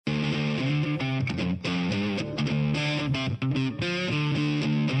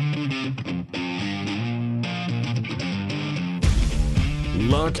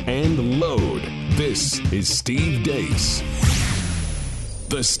lock, and load. This is Steve Deace.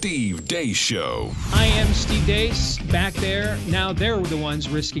 The Steve Deace Show. I am Steve Deace, back there. Now they're the ones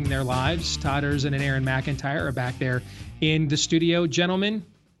risking their lives. Todd Erzin and Aaron McIntyre are back there in the studio. Gentlemen,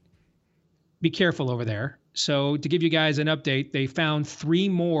 be careful over there. So to give you guys an update, they found 3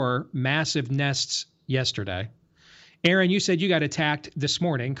 more massive nests yesterday. Aaron, you said you got attacked this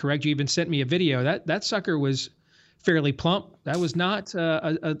morning, correct? You even sent me a video. That sucker was fairly plump. That was not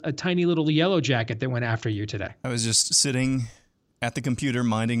a tiny little yellow jacket that went after you today. I was just sitting at the computer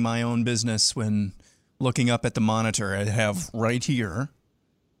minding my own business when looking up at the monitor I have right here.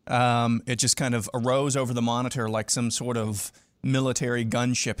 It just kind of arose over the monitor like some sort of military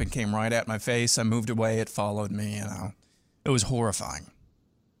gunship and came right at my face. I moved away. It followed me. It was horrifying.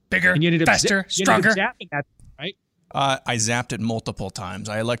 Bigger, faster, stronger. Zapping that, right? I zapped it multiple times.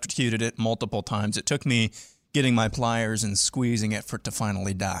 I electrocuted it multiple times. It took me getting my pliers and squeezing it for it to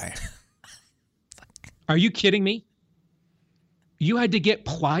finally die. Are you kidding me? You had to get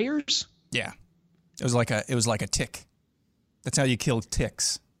pliers? Yeah. It was like a tick. That's how you kill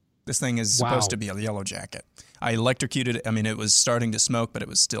ticks. This thing is supposed to be a yellow jacket. I electrocuted it. I mean, it was starting to smoke, but it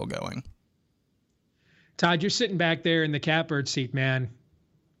was still going. Todd, you're sitting back there in the catbird seat, man.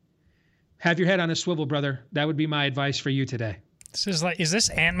 Have your head on a swivel, brother. That would be my advice for you today. Is this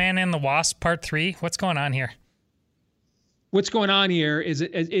Ant-Man and the Wasp Part 3? What's going on here? What's going on here is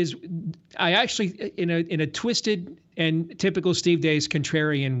I actually, in a twisted and typical Steve Deace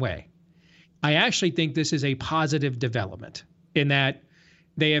contrarian way, I actually think this is a positive development in that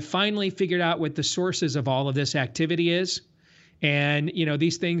they have finally figured out what the sources of all of this activity is. And,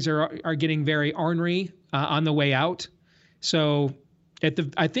 these things are getting very ornery on the way out. So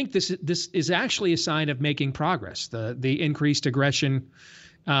I think this is actually a sign of making progress, the increased aggression,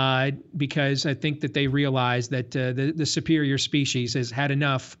 because I think that they realize that the superior species has had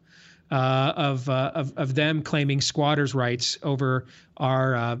enough of them claiming squatters' rights over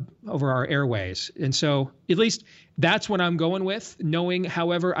our airways. And so at least that's what I'm going with, knowing,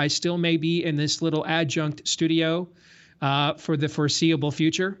 however, I still may be in this little adjunct studio for the foreseeable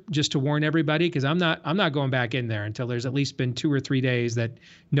future, just to warn everybody, because I'm not going back in there until there's at least been 2 or 3 days that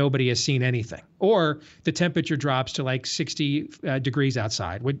nobody has seen anything, or the temperature drops to like 60 degrees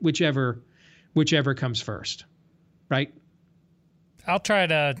outside, whichever comes first, right? I'll try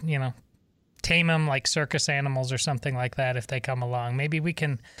to, tame them like circus animals or something like that if they come along. Maybe we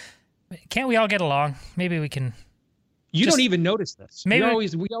can't we all get along? Maybe we can. You don't even notice this. Maybe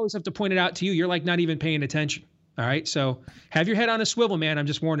we always have to point it out to you. You're like not even paying attention. All right. So have your head on a swivel, man. I'm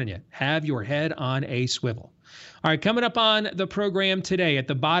just warning you. Have your head on a swivel. All right. Coming up on the program today at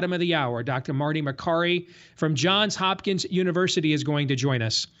the bottom of the hour, Dr. Marty Makary from Johns Hopkins University is going to join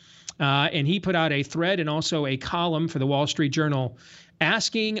us. And he put out a thread and also a column for the Wall Street Journal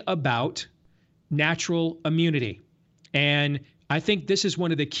asking about natural immunity. And I think this is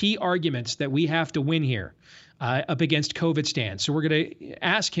one of the key arguments that we have to win here up against COVID stands. So we're going to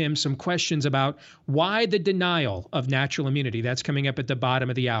ask him some questions about why the denial of natural immunity. That's coming up at the bottom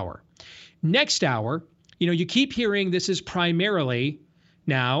of the hour. Next hour, you keep hearing this is primarily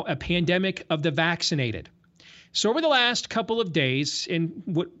now a pandemic of the vaccinated. So over the last couple of days, in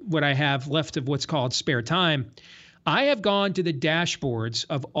what I have left of what's called spare time, I have gone to the dashboards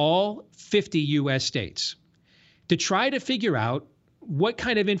of all 50 U.S. states to try to figure out what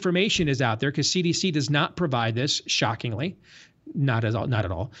kind of information is out there, because CDC does not provide this, shockingly, not at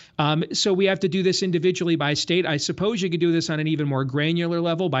all. So we have to do this individually by state. I suppose you could do this on an even more granular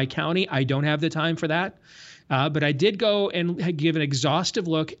level by county. I don't have the time for that. But I did go and give an exhaustive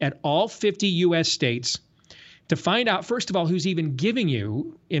look at all 50 U.S. states to find out, first of all, who's even giving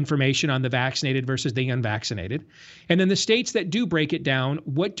you information on the vaccinated versus the unvaccinated. And then the states that do break it down,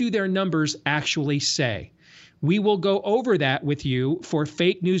 what do their numbers actually say? We will go over that with you for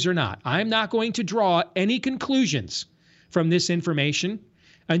fake news or not. I'm not going to draw any conclusions from this information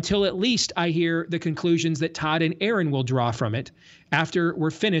until at least I hear the conclusions that Todd and Aaron will draw from it after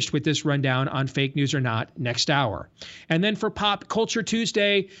we're finished with this rundown on fake news or not next hour. And then for Pop Culture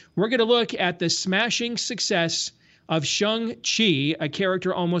Tuesday, we're going to look at the smashing success of Shang-Chi, a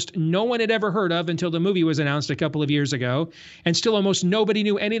character almost no one had ever heard of until the movie was announced a couple of years ago, and still almost nobody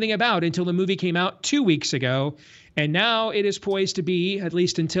knew anything about until the movie came out 2 weeks ago. And now it is poised to be, at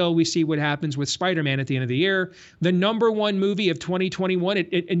least until we see what happens with Spider-Man at the end of the year, the #1 movie of 2021.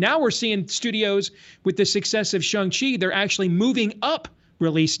 And now we're seeing studios with the success of Shang-Chi, they're actually moving up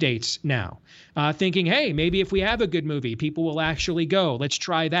release dates now, thinking, hey, maybe if we have a good movie, people will actually go. Let's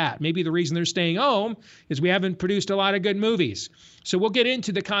try that. Maybe the reason they're staying home is we haven't produced a lot of good movies. So we'll get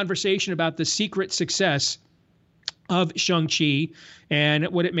into the conversation about the secret success of Shang-Chi and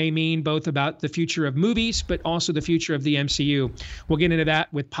what it may mean both about the future of movies, but also the future of the MCU. We'll get into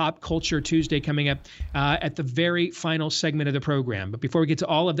that with Pop Culture Tuesday coming up at the very final segment of the program. But before we get to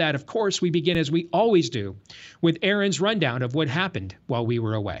all of that, of course, we begin, as we always do, with Aaron's rundown of what happened while we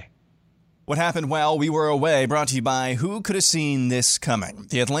were away. What happened while we were away, brought to you by Who Could Have Seen This Coming?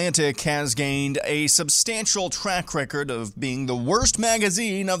 The Atlantic has gained a substantial track record of being the worst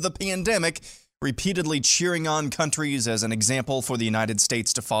magazine of the pandemic, repeatedly cheering on countries as an example for the United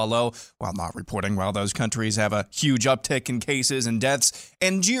States to follow, while not reporting while those countries have a huge uptick in cases and deaths,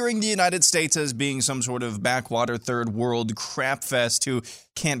 and jeering the United States as being some sort of backwater third world crapfest who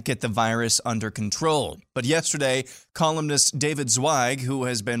can't get the virus under control. But yesterday, columnist David Zweig, who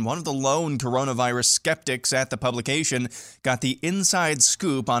has been one of the lone coronavirus skeptics at the publication, got the inside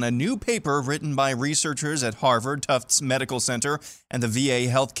scoop on a new paper written by researchers at Harvard Tufts Medical Center and the VA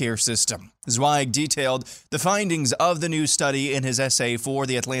healthcare system. Zweig detailed the findings of the new study in his essay for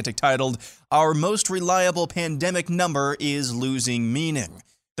The Atlantic titled, "Our Most Reliable Pandemic Number is Losing Meaning."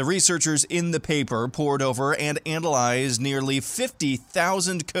 The researchers in the paper pored over and analyzed nearly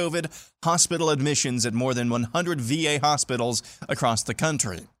 50,000 COVID hospital admissions at more than 100 VA hospitals across the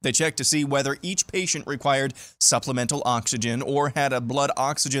country. They checked to see whether each patient required supplemental oxygen or had a blood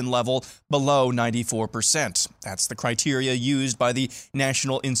oxygen level below 94%. That's the criteria used by the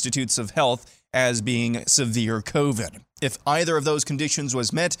National Institutes of Health as being severe COVID. If either of those conditions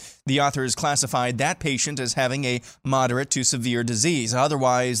was met, the authors classified that patient as having a moderate to severe disease.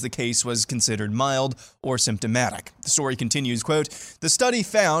 Otherwise, the case was considered mild or symptomatic. The story continues, quote, "The study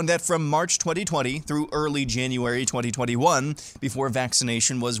found that from March 2020 through early January 2021, before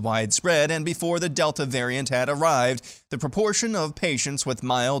vaccination was widespread and before the Delta variant had arrived, the proportion of patients with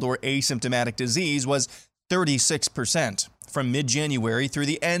mild or asymptomatic disease was 36%. From mid-January through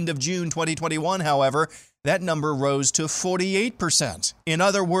the end of June 2021, however, that number rose to 48%. In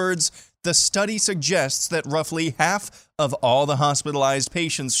other words, the study suggests that roughly half of all the hospitalized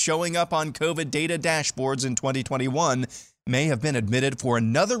patients showing up on COVID data dashboards in 2021 may have been admitted for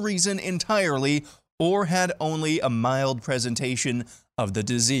another reason entirely or had only a mild presentation of the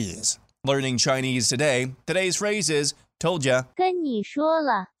disease." Learning Chinese today, today's phrase is, "told ya." 跟你说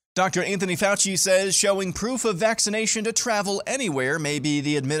了。 Dr. Anthony Fauci says showing proof of vaccination to travel anywhere may be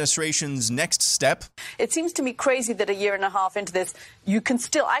the administration's next step. It seems to me crazy that a year and a half into this, I can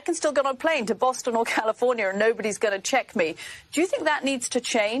still get on a plane to Boston or California and nobody's going to check me. Do you think that needs to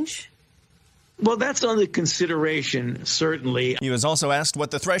change? Well, that's under consideration, certainly. He was also asked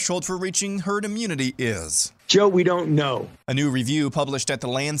what the threshold for reaching herd immunity is. Joe, we don't know. A new review published at The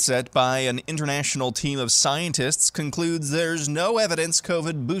Lancet by an international team of scientists concludes there's no evidence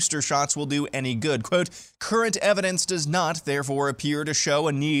COVID booster shots will do any good. Quote, "Current evidence does not, therefore, appear to show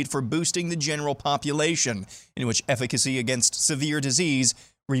a need for boosting the general population, in which efficacy against severe disease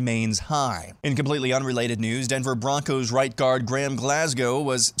remains high." In completely unrelated news, Denver Broncos right guard Graham Glasgow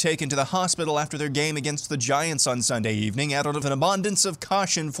was taken to the hospital after their game against the Giants on Sunday evening out of an abundance of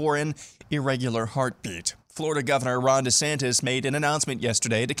caution for an irregular heartbeat. Florida Governor Ron DeSantis made an announcement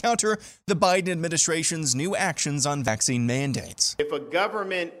yesterday to counter the Biden administration's new actions on vaccine mandates. If a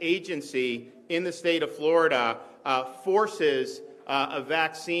government agency in the state of Florida forces a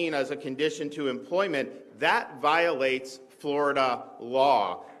vaccine as a condition to employment, that violates Florida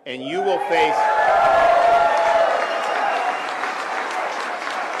law, and you will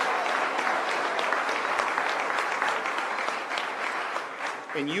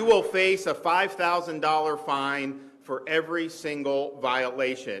face a $5,000 fine for every single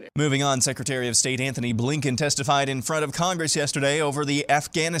violation. Moving on, Secretary of State Anthony Blinken testified in front of Congress yesterday over the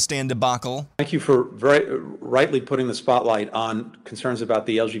Afghanistan debacle. Thank you for very rightly putting the spotlight on concerns about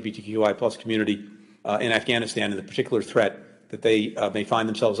the LGBTQI plus community in Afghanistan and the particular threat that they may find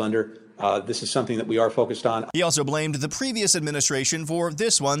themselves under. This is something that we are focused on. He also blamed the previous administration for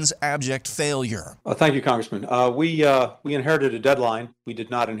this one's abject failure. Thank you, Congressman. We inherited a deadline. We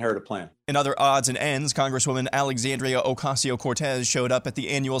did not inherit a plan. In other odds and ends, Congresswoman Alexandria Ocasio-Cortez showed up at the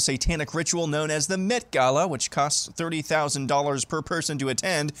annual satanic ritual known as the Met Gala, which costs $30,000 per person to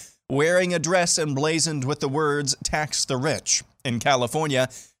attend, wearing a dress emblazoned with the words, "Tax the Rich." In California,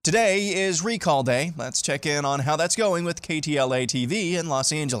 today is Recall Day. Let's check in on how that's going with KTLA TV in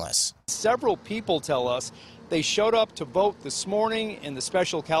Los Angeles. Several people tell us they showed up to vote this morning in the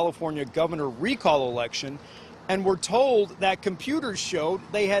special California governor recall election and were told that computers showed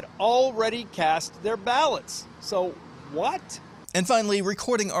they had already cast their ballots. So what? And finally,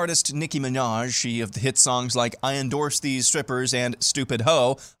 recording artist Nicki Minaj, she of the hit songs like I Endorse These Strippers and Stupid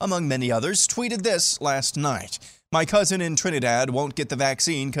Ho, among many others, tweeted this last night. My cousin in Trinidad won't get the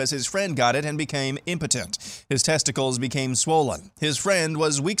vaccine because his friend got it and became impotent. His testicles became swollen. His friend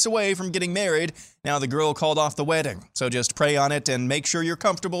was weeks away from getting married. Now the girl called off the wedding. So just pray on it and make sure you're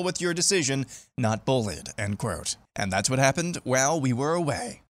comfortable with your decision, not bullied, end quote. And that's what happened while we were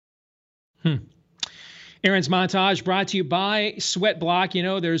away. Aaron's Montage brought to you by Sweat Block. You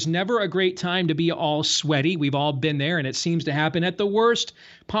know, there's never a great time to be all sweaty. We've all been there, and it seems to happen at the worst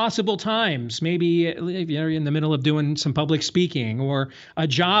possible times. Maybe if you're in the middle of doing some public speaking or a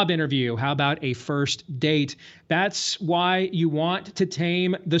job interview. How about a first date? That's why you want to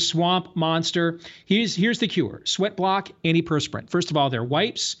tame the swamp monster. Here's the cure. Sweat Block antiperspirant. First of all, they're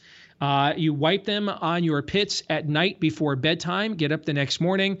wipes. You wipe them on your pits at night before bedtime, get up the next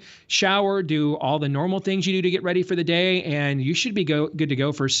morning, shower, do all the normal things you do to get ready for the day, and you should be good to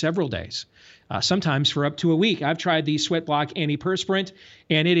go for several days, sometimes for up to a week. I've tried the Sweat Block antiperspirant,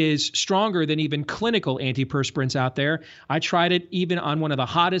 and it is stronger than even clinical antiperspirants out there. I tried it even on one of the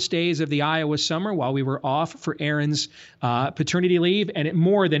hottest days of the Iowa summer while we were off for Aaron's paternity leave, and it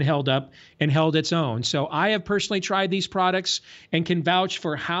more than held up and held its own. So I have personally tried these products and can vouch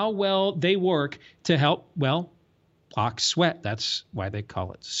for how well they work to help, block sweat. That's why they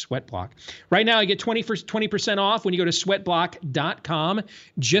call it Sweat Block. Right now, I get 20% off when you go to sweatblock.com,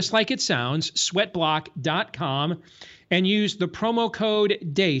 just like it sounds, sweatblock.com, and use the promo code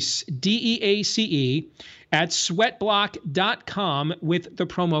DACE, D-E-A-C-E, at sweatblock.com with the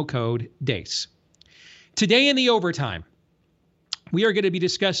promo code DACE. Today in the overtime, we are going to be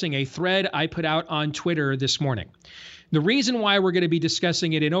discussing a thread I put out on Twitter this morning. The reason why we're going to be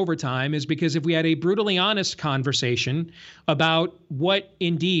discussing it in overtime is because if we had a brutally honest conversation about what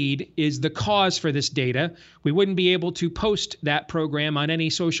indeed is the cause for this data, we wouldn't be able to post that program on any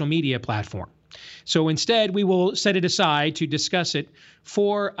social media platform. So instead, we will set it aside to discuss it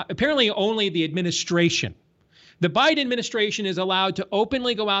for apparently only the administration. The Biden administration is allowed to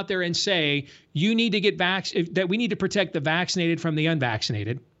openly go out there and say, you need to get that we need to protect the vaccinated from the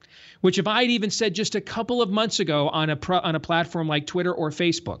unvaccinated, which if I'd even said just a couple of months ago on a platform like Twitter or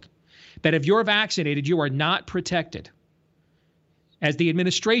Facebook, that if you're vaccinated, you are not protected, as the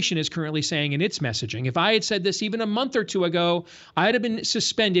administration is currently saying in its messaging. If I had said this even a month or two ago, I'd have been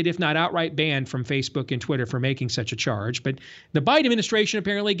suspended, if not outright banned from Facebook and Twitter for making such a charge. But the Biden administration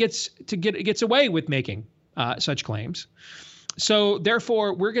apparently gets away with making such claims. So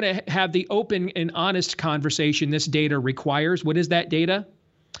therefore, we're going to have the open and honest conversation this data requires. What is that data?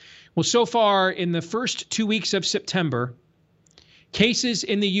 Well, so far in the first 2 weeks of September, cases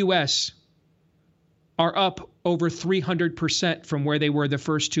in the U.S. are up over 300% from where they were the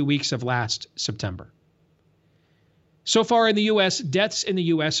first 2 weeks of last September. So far in the U.S., deaths in the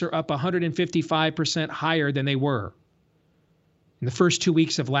U.S. are up 155% higher than they were in the first 2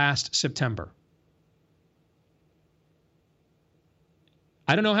 weeks of last September.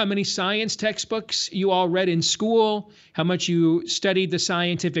 I don't know how many science textbooks you all read in school, how much you studied the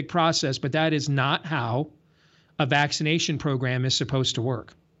scientific process, but that is not how a vaccination program is supposed to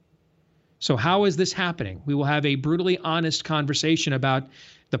work. So how is this happening? We will have a brutally honest conversation about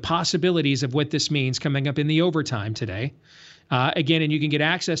the possibilities of what this means coming up in the overtime today. Again, and you can get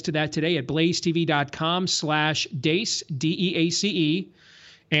access to that today at blazetv.com/DACE, D-E-A-C-E.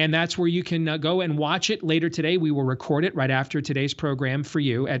 And that's where you can go and watch it later today. We will record it right after today's program for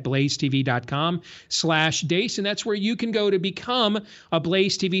you at blazetv.com/DACE. And that's where you can go to become a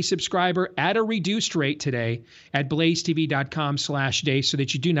Blaze TV subscriber at a reduced rate today at blazetv.com/DACE so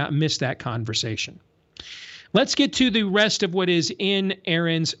that you do not miss that conversation. Let's get to the rest of what is in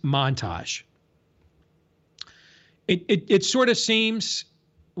Aaron's montage. It sort of seems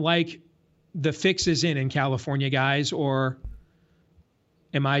like the fix is in California, guys, or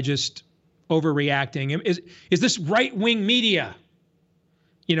am I just overreacting? Is this right-wing media?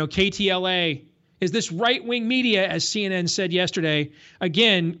 You know, KTLA, is this right-wing media, as CNN said yesterday,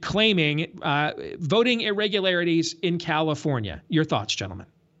 again, claiming voting irregularities in California? Your thoughts, gentlemen?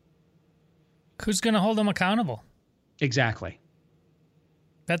 Who's going to hold them accountable? Exactly.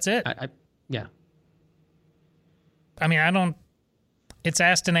 That's it. Yeah. I mean, it's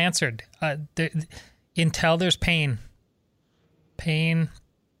asked and answered. Until there's pain,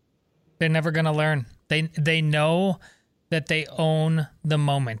 they're never going to learn. They know that they own the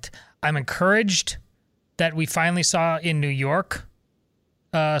moment. I'm encouraged that we finally saw in New York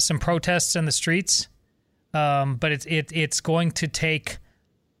some protests in the streets, but it's going to take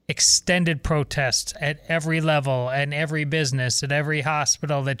extended protests at every level and every business at every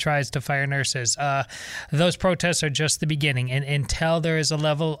hospital that tries to fire nurses. Those protests are just the beginning, and until there is a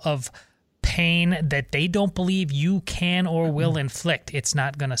level of pain that they don't believe you can or will inflict, it's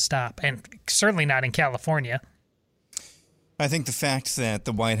not going to stop, and certainly not in California. I think the fact that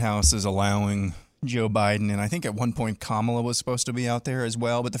the White House is allowing Joe Biden, and I think at one point Kamala was supposed to be out there as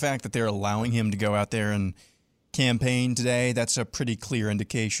well, but the fact that they're allowing him to go out there and campaign today, that's a pretty clear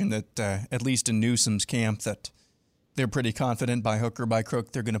indication that at least in Newsom's camp that they're pretty confident by hook or by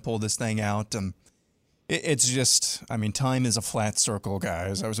crook they're going to pull this thing out. It's just, I mean, time is a flat circle,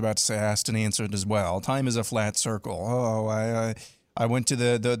 guys. I was about to say asked and answered as well. Time is a flat circle. Oh, I went to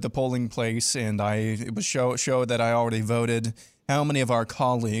the polling place and it was show that I already voted. How many of our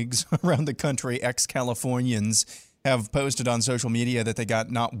colleagues around the country, ex-Californians, have posted on social media that they got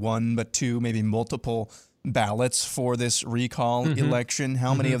not one but two, maybe multiple ballots for this recall election?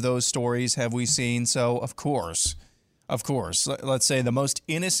 How many of those stories have we seen? So, of course, let's say the most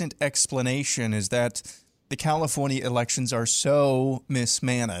innocent explanation is that the California elections are so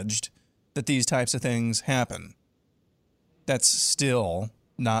mismanaged that these types of things happen. That's still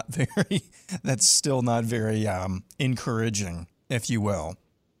not very encouraging, if you will.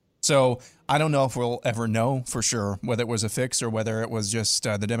 So I don't know if we'll ever know for sure whether it was a fix or whether it was just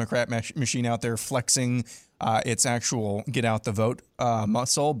the Democrat machine out there flexing its actual get out the vote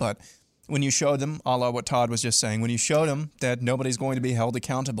muscle. But when you show them, a la what Todd was just saying, when you show them that nobody's going to be held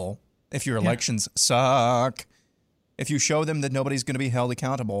accountable if your elections suck, if you show them that nobody's going to be held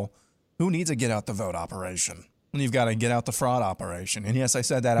accountable, who needs a get out the vote operation when you've got to get out the fraud operation? And yes, I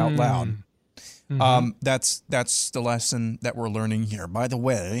said that out loud. That's the lesson that we're learning here. By the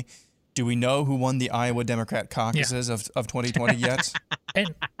way, do we know who won the Iowa Democrat caucuses of 2020 yet?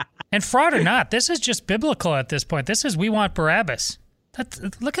 And fraud or not, this is just biblical at this point. This is we want Barabbas.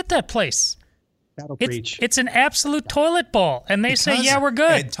 Look at that place. That'll preach. It's an absolute toilet bowl, and they say, yeah, we're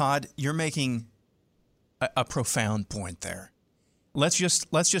good. And Todd, you're making a profound point there. Let's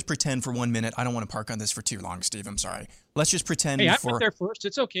just pretend for 1 minute. I don't want to park on this for too long, Steve. I'm sorry. Let's just pretend. Hey, I went there first.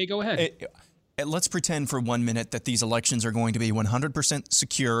 It's okay. Go ahead. Let's pretend for 1 minute that these elections are going to be 100%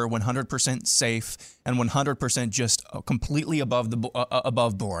 secure, 100% safe, and 100% just completely above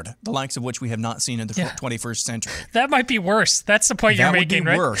board, the likes of which we have not seen in the 21st century. That might be worse. That's the point you're making,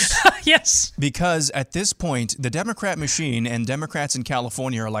 right? That would be worse. Yes. Because at this point, the Democrat machine and Democrats in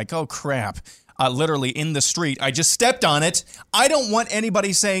California are like, oh, crap. Literally in the street. I just stepped on it. I don't want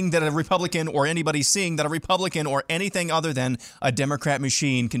anybody saying that a Republican or anybody seeing that a Republican or anything other than a Democrat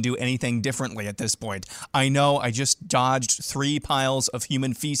machine can do anything differently at this point. I know I just dodged 3 piles of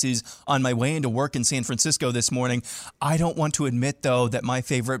human feces on my way into work in San Francisco this morning. I don't want to admit, though, that my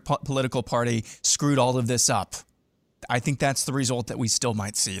favorite political party screwed all of this up. I think that's the result that we still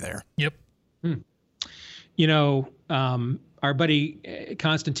might see there. Yep. You know, our buddy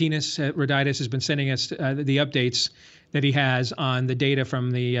Konstantinos Roditis has been sending us the updates that he has on the data from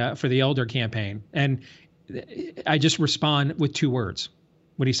the for the elder campaign, and I just respond with 2 words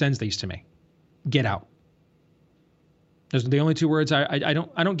when he sends these to me: "Get out." Those are the only 2 words. I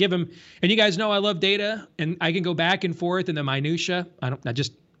don't give him. And you guys know I love data, and I can go back and forth in the minutia.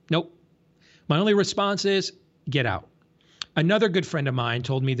 Nope. My only response is get out. Another good friend of mine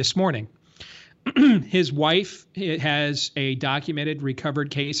told me this morning. His wife has a documented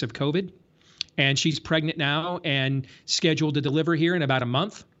recovered case of COVID, and she's pregnant now and scheduled to deliver here in about a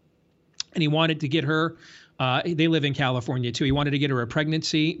month. And he wanted to get her, they live in California too. He wanted to get her a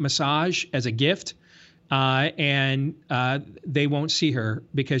pregnancy massage as a gift. And they won't see her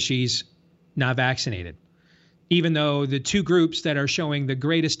because she's not vaccinated. Even though the 2 groups that are showing the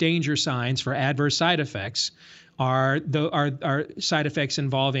greatest danger signs for adverse side effects are side effects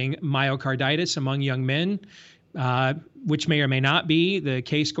involving myocarditis among young men, which may or may not be the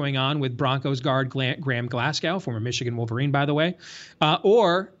case going on with Broncos guard Graham Glasgow, former Michigan Wolverine, by the way,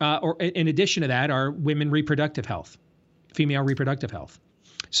 or in addition to that are women reproductive health, female reproductive health.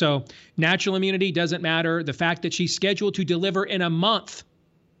 So natural immunity doesn't matter. The fact that she's scheduled to deliver in a month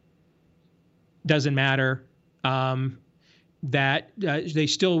doesn't matter. That they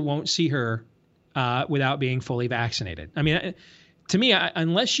still won't see her without being fully vaccinated. I mean, to me,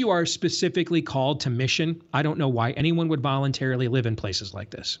 unless you are specifically called to mission, I don't know why anyone would voluntarily live in places like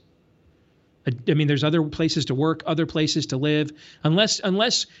this. I mean, there's other places to work, other places to live. Unless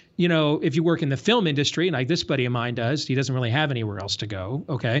you know, if you work in the film industry, like this buddy of mine does, he doesn't really have anywhere else to go.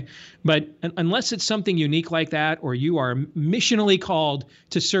 Okay, but unless it's something unique like that, or you are missionally called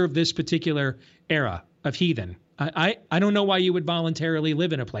to serve this particular era of heathen, I don't know why you would voluntarily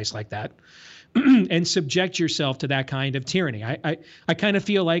live in a place like that. And subject yourself to that kind of tyranny. I kind of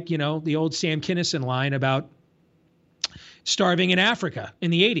feel like, you know, the old Sam Kinison line about starving in Africa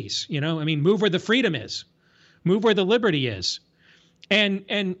in the 80s. You know, I mean, move where the freedom is, move where the liberty is.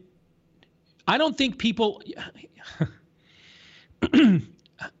 And I don't think people,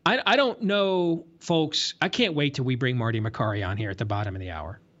 I don't know, folks. I can't wait till we bring Marty Makary on here at the bottom of the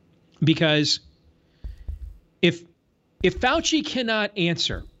hour, because if Fauci cannot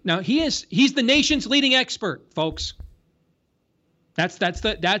answer, now he's the nation's leading expert, folks. That's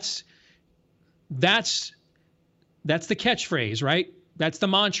the catchphrase, right? That's the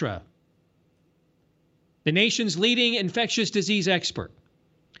mantra. The nation's leading infectious disease expert.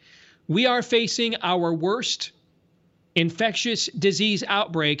 We are facing our worst infectious disease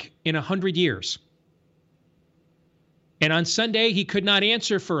outbreak in 100 years. And on Sunday, he could not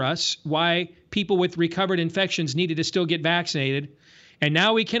answer for us why people with recovered infections needed to still get vaccinated. And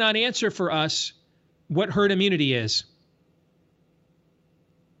now he cannot answer for us what herd immunity is.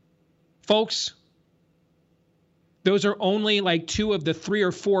 Folks, those are only like two of the 3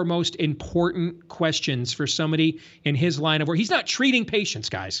 or 4 most important questions for somebody in his line of work. He's not treating patients,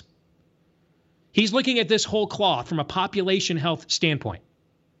 guys. He's looking at this whole cloth from a population health standpoint.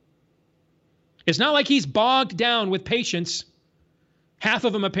 It's not like he's bogged down with patients, half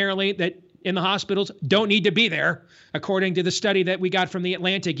of them apparently that in the hospitals don't need to be there, according to the study that we got from The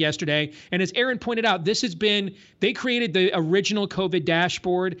Atlantic yesterday. And as Aaron pointed out, they created the original COVID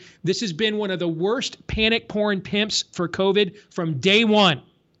dashboard. This has been one of the worst panic porn pimps for COVID from day one.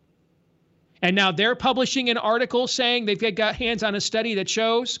 And now they're publishing an article saying they've got hands on a study that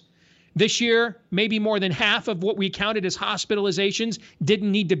shows this year, maybe more than half of what we counted as hospitalizations didn't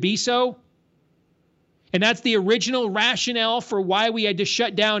need to be so. And that's the original rationale for why we had to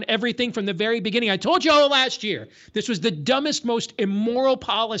shut down everything from the very beginning. I told you all last year, this was the dumbest, most immoral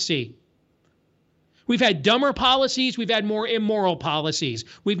policy. We've had dumber policies. We've had more immoral policies.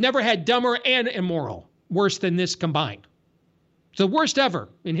 We've never had dumber and immoral, worse than this combined. It's the worst ever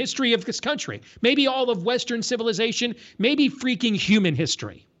in history of this country. Maybe all of Western civilization, maybe freaking human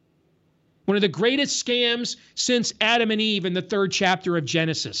history. One of the greatest scams since Adam and Eve in the 3rd chapter of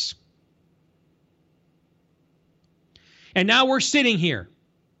Genesis. And now we're sitting here.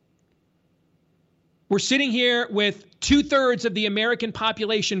 We're sitting here with 2/3 of the American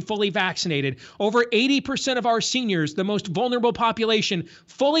population fully vaccinated, over 80% of our seniors, the most vulnerable population,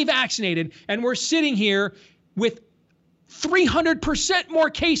 fully vaccinated, and we're sitting here with 300% more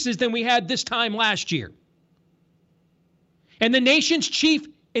cases than we had this time last year. And the nation's chief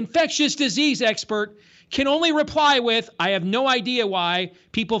infectious disease expert can only reply with, I have no idea why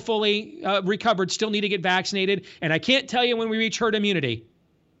people fully recovered still need to get vaccinated, and I can't tell you when we reach herd immunity.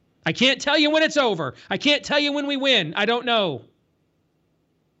 I can't tell you when it's over. I can't tell you when we win. I don't know.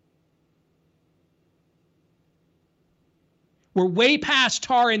 We're way past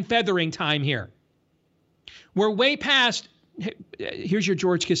tar and feathering time here. We're way past, here's your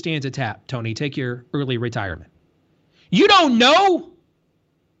George Costanza tap, Tony. Take your early retirement. You don't know.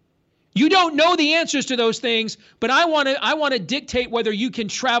 You don't know the answers to those things, but I want to dictate whether you can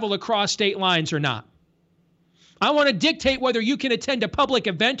travel across state lines or not. I want to dictate whether you can attend a public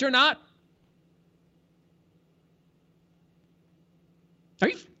event or not. Are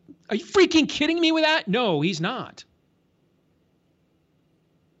you freaking kidding me with that? No, he's not.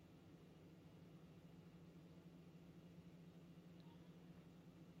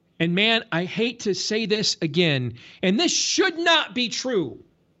 And man, I hate to say this again, and this should not be true.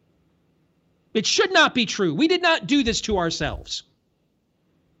 It should not be true. We did not do this to ourselves.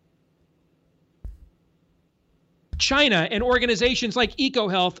 China and organizations like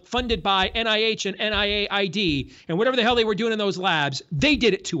EcoHealth, funded by NIH and NIAID, and whatever the hell they were doing in those labs, they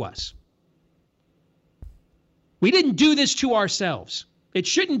did it to us. We didn't do this to ourselves. It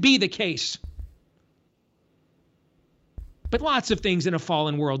shouldn't be the case. But lots of things in a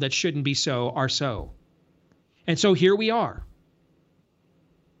fallen world that shouldn't be so are so. And so here we are.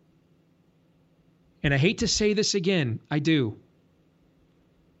 And I hate to say this again, I do.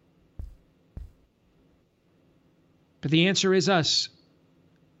 But the answer is us.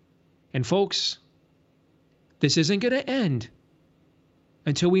 And folks, this isn't going to end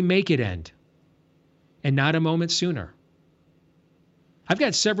until we make it end. And not a moment sooner. I've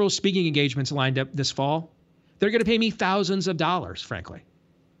got several speaking engagements lined up this fall. They're going to pay me thousands of dollars, frankly.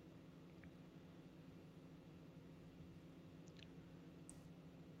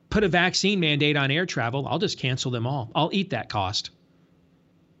 Put a vaccine mandate on air travel, I'll just cancel them all. I'll eat that cost.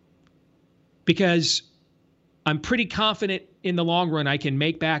 Because I'm pretty confident in the long run I can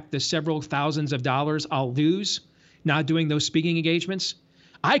make back the several thousands of dollars I'll lose not doing those speaking engagements.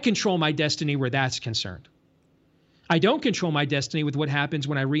 I control my destiny where that's concerned. I don't control my destiny with what happens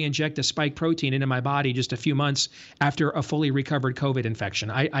when I re-inject a spike protein into my body just a few months after a fully recovered COVID infection.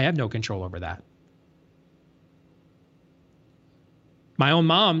 I have no control over that. My own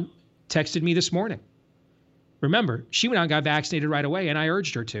mom texted me this morning. Remember, she went out and got vaccinated right away, and I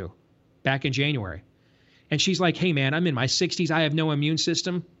urged her to back in January. And she's like, hey, man, I'm in my 60s. I have no immune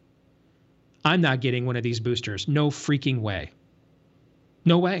system. I'm not getting one of these boosters. No freaking way.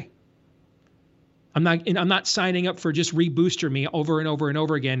 No way. I'm not signing up for just rebooster me over and over and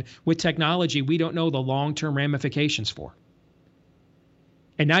over again with technology we don't know the long-term ramifications for.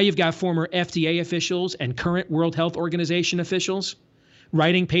 And now you've got former FDA officials and current World Health Organization officials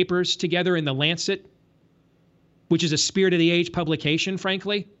writing papers together in The Lancet, which is a spirit of the age publication,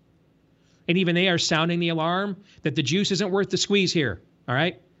 frankly. And even they are sounding the alarm that the juice isn't worth the squeeze here, all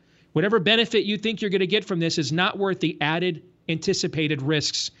right? Whatever benefit you think you're going to get from this is not worth the added anticipated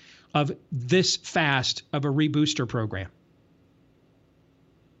risks of this fast of a rebooster program.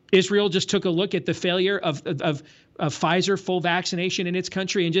 Israel just took a look at the failure of Pfizer full vaccination in its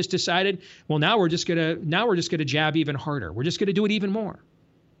country and just decided, well, now we're just gonna jab even harder. We're just gonna do it even more.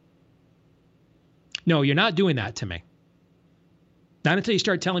 No, you're not doing that to me. Not until you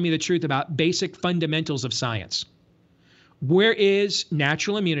start telling me the truth about basic fundamentals of science. Where is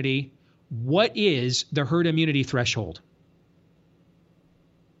natural immunity? What is the herd immunity threshold?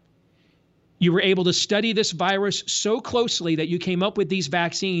 You were able to study this virus so closely that you came up with these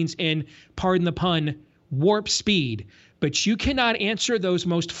vaccines in, pardon the pun, warp speed. But you cannot answer those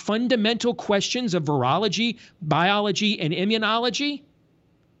most fundamental questions of virology, biology, and immunology?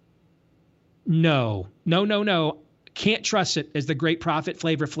 No. Can't trust it, as the great prophet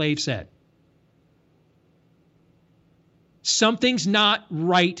Flavor Flav said. Something's not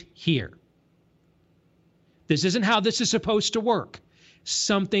right here. This isn't how this is supposed to work.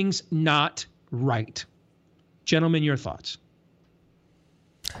 Something's not right. Gentlemen, your thoughts.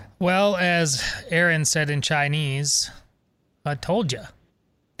 Well, as Aaron said in Chinese, I told you.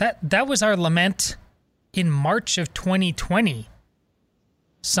 That was our lament in March of 2020.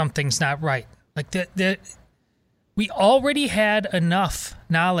 Something's not right. Like we already had enough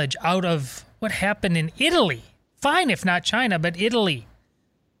knowledge out of what happened in Italy. Fine if not China, but Italy.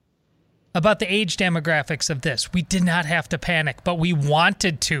 About the age demographics of this. We did not have to panic, but we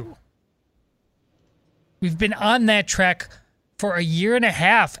wanted to. We've been on that track for a year and a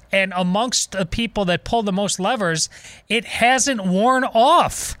half, and amongst the people that pull the most levers, it hasn't worn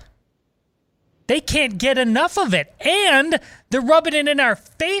off. They can't get enough of it, and they're rubbing it in our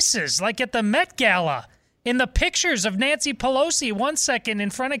faces, like at the Met Gala. In the pictures of Nancy Pelosi, 1 second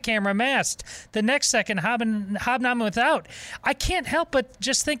in front of camera masked, the next second hobnobbing without. I can't help but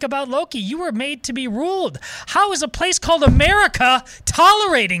just think about Loki. You were made to be ruled. How is a place called America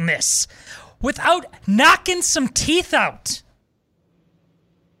tolerating this without knocking some teeth out?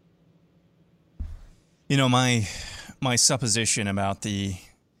 You know, my supposition about the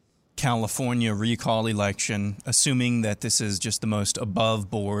California recall election, assuming that this is just the most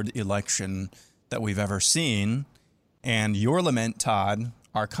above-board election that we've ever seen, and your lament, Todd,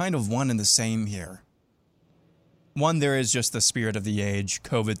 are kind of one and the same here. One, there is just the spirit of the age,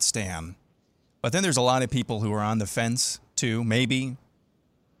 COVID stan. But then there's a lot of people who are on the fence, too, maybe.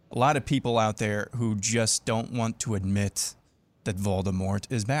 A lot of people out there who just don't want to admit that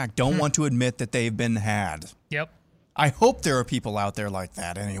Voldemort is back, don't want to admit that they've been had. Yep. I hope there are people out there like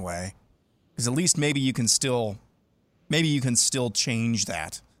that anyway, because at least maybe you can still change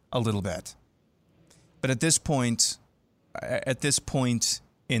that a little bit. But at this point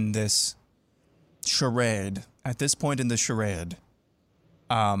in this charade,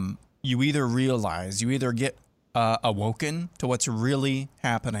 you either get awoken to what's really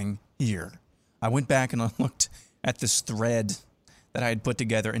happening here. I went back and I looked at this thread that I had put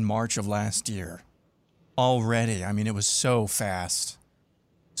together in March of last year. Already, I mean, it was so fast.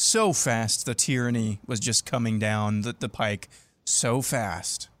 So fast, the tyranny was just coming down the pike. So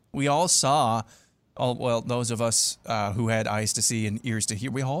fast. We all saw... well, those of us who had eyes to see and ears to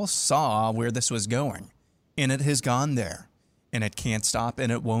hear, we all saw where this was going. And it has gone there. And it can't stop,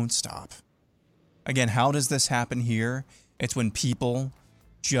 and it won't stop. Again, how does this happen here? It's when people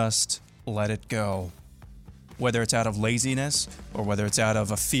just let it go. Whether it's out of laziness or whether it's out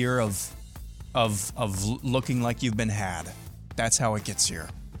of a fear of looking like you've been had. That's how it gets here.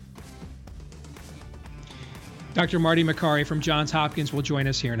 Dr. Marty Makary from Johns Hopkins will join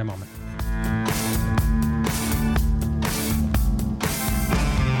us here in a moment.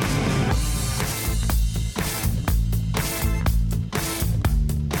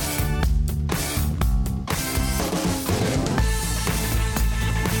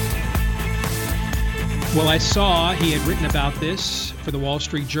 Well, I saw he had written about this for the Wall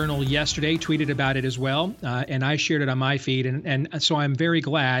Street Journal yesterday, tweeted about it as well, and I shared it on my feed. And so I'm very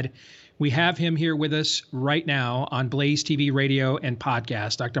glad We have him here with us right now on Blaze TV, radio, and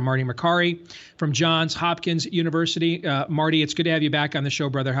podcast. Dr. Marty Makary from Johns Hopkins University. Marty, it's good to have you back on the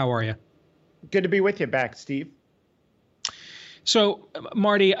show, brother. How are you? Good to be with you back, Steve. So,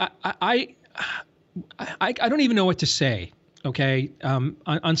 Marty, I don't even know what to say. Okay,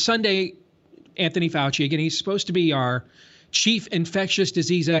 on Sunday, Anthony Fauci, again, he's supposed to be our chief infectious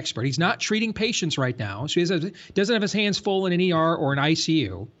disease expert. He's not treating patients right now, so he doesn't have his hands full in an ER or an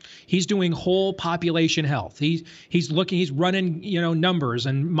ICU. He's doing whole population health. He's running, numbers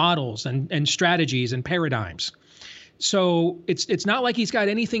and models and strategies and paradigms. So it's not like he's got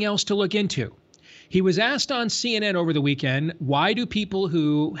anything else to look into. He was asked on CNN over the weekend, why do people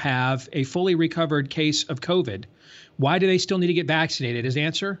who have a fully recovered case of COVID, why do they still need to get vaccinated? His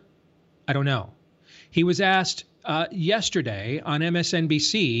answer, I don't know. He was asked yesterday on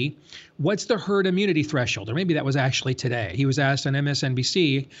MSNBC, what's the herd immunity threshold? Or maybe that was actually today. He was asked on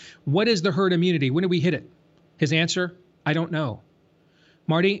MSNBC, what is the herd immunity? When do we hit it? His answer, I don't know.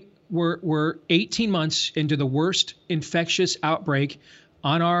 Marty, we're 18 months into the worst infectious outbreak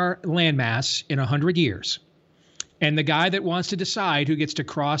on our landmass in 100 years. And the guy that wants to decide who gets to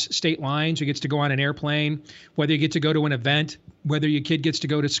cross state lines, who gets to go on an airplane, whether you get to go to an event, whether your kid gets to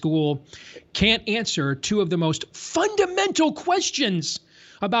go to school, can't answer two of the most fundamental questions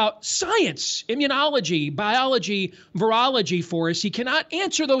about science, immunology, biology, virology for us. He cannot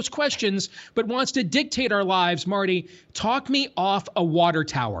answer those questions, but wants to dictate our lives. Marty, talk me off a water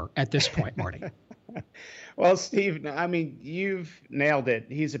tower at this point, Marty. Well, Steve, I mean, you've nailed it.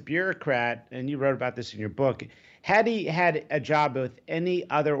 He's a bureaucrat, and you wrote about this in your book. Had he had a job with any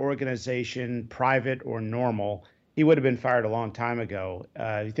other organization, private or normal, he would have been fired a long time ago.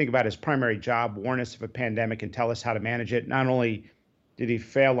 You think about his primary job, warn us of a pandemic and tell us how to manage it. Not only did he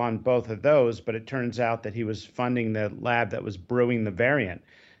fail on both of those, but it turns out that he was funding the lab that was brewing the variant.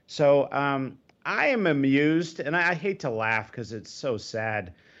 So I am amused, and I hate to laugh because it's so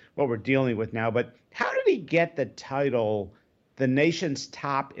sad what we're dealing with now, but how did he get the title, the nation's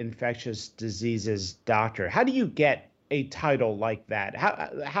top infectious diseases doctor? How do you get a title like that?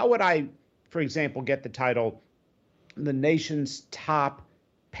 How would I, for example, get the title, the nation's top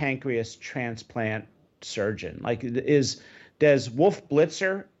pancreas transplant surgeon? Like, does Wolf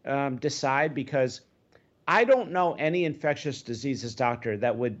Blitzer decide? Because I don't know any infectious diseases doctor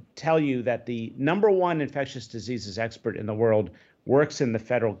that would tell you that the #1 infectious diseases expert in the world works in the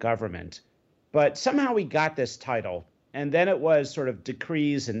federal government. But somehow he got this title, and then it was sort of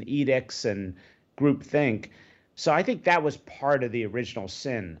decrees and edicts and groupthink. So I think that was part of the original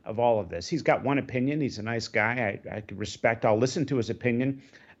sin of all of this. He's got one opinion. He's a nice guy. I could respect. I'll listen to his opinion.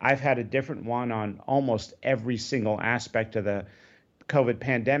 I've had a different one on almost every single aspect of the COVID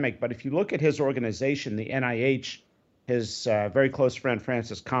pandemic. But if you look at his organization, the NIH, his very close friend,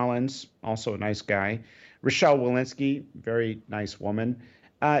 Francis Collins, also a nice guy, Rochelle Walensky, very nice woman,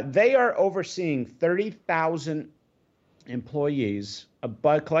 they are overseeing 30,000 employees,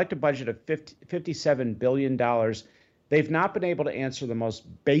 a collective budget of $57 billion. They've not been able to answer the most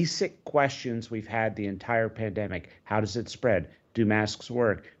basic questions we've had the entire pandemic. How does it spread? Do masks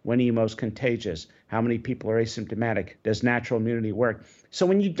work? When are you most contagious? How many people are asymptomatic? Does natural immunity work? So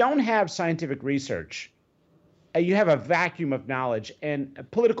when you don't have scientific research, you have a vacuum of knowledge, and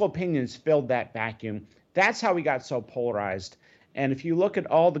political opinions filled that vacuum. That's how we got so polarized. And if you look at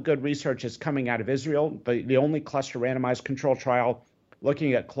all the good research that's coming out of Israel, the only cluster randomized control trial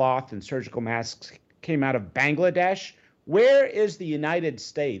looking at cloth and surgical masks came out of Bangladesh. Where is the United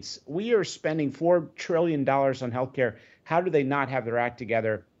States? We are spending $4 trillion on healthcare. How do they not have their act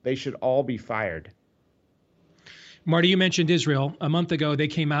together? They should all be fired. Marty, you mentioned Israel. A month ago, they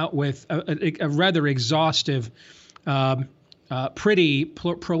came out with a rather exhaustive, pretty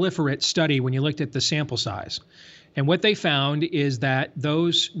proliferate study when you looked at the sample size. And what they found is that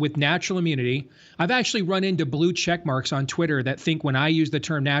those with natural immunity, I've actually run into blue check marks on Twitter that think when I use the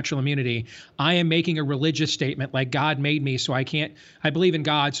term natural immunity, I am making a religious statement like God made me, so I believe in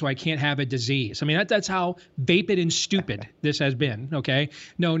God, so I can't have a disease. I mean, that's how vapid and stupid this has been. Okay.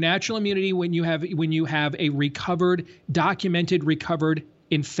 No, natural immunity when you have a documented recovered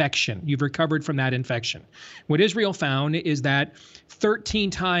infection. You've recovered from that infection. What Israel found is that 13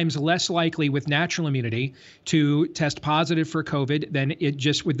 times less likely with natural immunity to test positive for COVID than it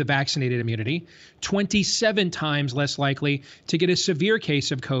just with the vaccinated immunity, 27 times less likely to get a severe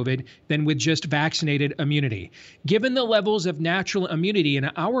case of COVID than with just vaccinated immunity. Given the levels of natural immunity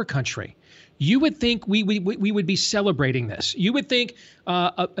in our country, you would think we would be celebrating this. You would think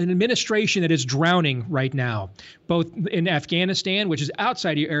an administration that is drowning right now, both in Afghanistan, which is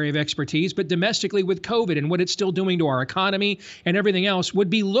outside your area of expertise, but domestically with COVID and what it's still doing to our economy and everything else, would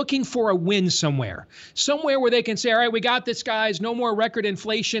be looking for a win somewhere where they can say, all right, we got this, guys, no more record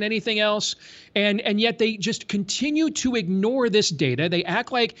inflation, anything else. And yet they just continue to ignore this data. They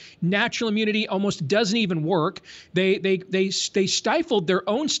act like natural immunity almost doesn't even work. They stifled their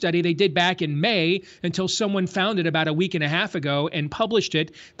own study they did back in May until someone found it about a week and a half ago and published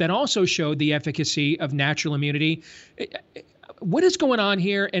it that also showed the efficacy of natural immunity. What is going on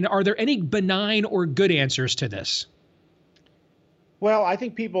here? And are there any benign or good answers to this? Well, I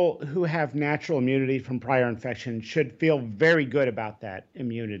think people who have natural immunity from prior infection should feel very good about that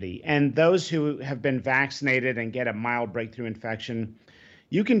immunity. And those who have been vaccinated and get a mild breakthrough infection,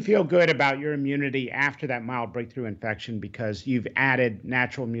 you can feel good about your immunity after that mild breakthrough infection because you've added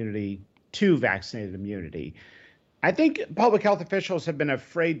natural immunity to vaccinated immunity. I think public health officials have been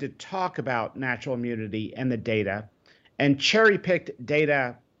afraid to talk about natural immunity and the data and cherry-picked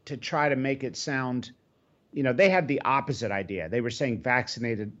data to try to make it sound, they had the opposite idea. They were saying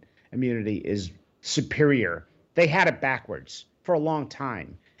vaccinated immunity is superior. They had it backwards for a long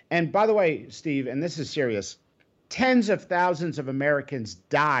time. And by the way, Steve, and this is serious, tens of thousands of Americans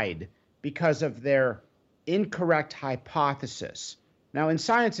died because of their incorrect hypothesis. Now, in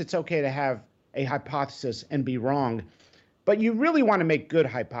science, it's okay to have a hypothesis and be wrong, but you really want to make good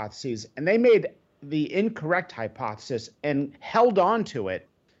hypotheses. And they made the incorrect hypothesis and held on to it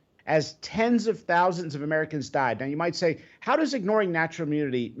as tens of thousands of Americans died. Now, you might say, how does ignoring natural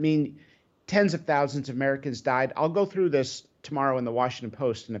immunity mean tens of thousands of Americans died? I'll go through this tomorrow in the Washington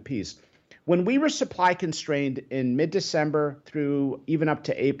Post in a piece. When we were supply constrained in mid-December through even up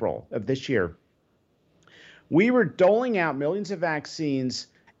to April of this year, we were doling out millions of vaccines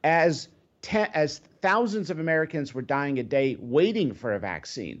as thousands of Americans were dying a day waiting for a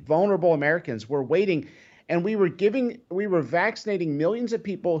vaccine. Vulnerable Americans were waiting. And we were vaccinating millions of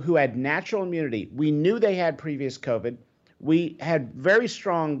people who had natural immunity. We knew they had previous COVID. We had very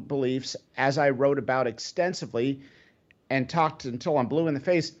strong beliefs, as I wrote about extensively and talked until I'm blue in the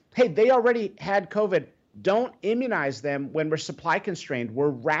face. Hey, they already had COVID. Don't immunize them when we're supply constrained. We're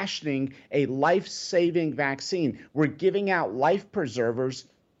rationing a life-saving vaccine. We're giving out life preservers.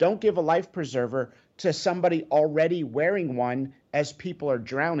 Don't give a life preserver to somebody already wearing one as people are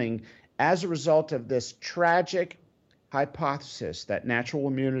drowning. As a result of this tragic hypothesis that natural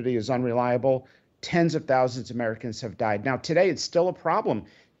immunity is unreliable, tens of thousands of Americans have died. Now, today, it's still a problem.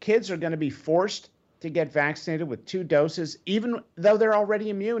 Kids are going to be forced to get vaccinated with 2 doses, even though they're already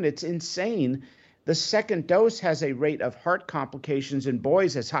immune. It's insane. The second dose has a rate of heart complications in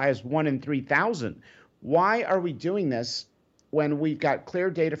boys as high as 1 in 3,000. Why are we doing this when we've got clear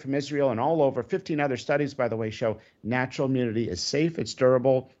data from Israel and all over? 15 other studies, by the way, show natural immunity is safe, it's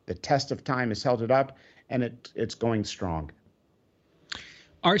durable, the test of time has held it up, and it's going strong.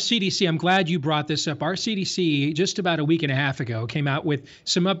 Our CDC, I'm glad you brought this up. Our CDC, just about a week and a half ago, came out with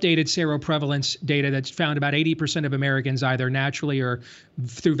some updated seroprevalence data that's found about 80% of Americans, either naturally or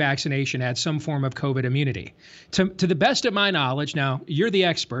through vaccination, had some form of COVID immunity. To the best of my knowledge, now, you're the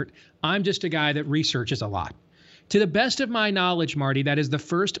expert. I'm just a guy that researches a lot. To the best of my knowledge, Marty, that is the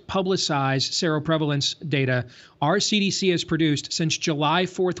first publicized seroprevalence data our CDC has produced since July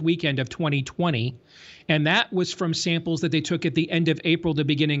 4th weekend of 2020. And that was from samples that they took at the end of April, the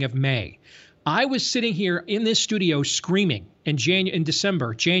beginning of May. I was sitting here in this studio screaming in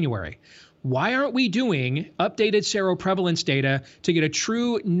January. Why aren't we doing updated seroprevalence data to get a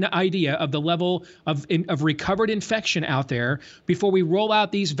true idea of the level of recovered infection out there before we roll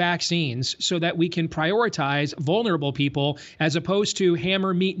out these vaccines so that we can prioritize vulnerable people as opposed to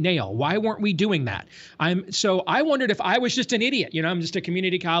hammer, meat, nail? Why weren't we doing that? So I wondered if I was just an idiot. I'm just a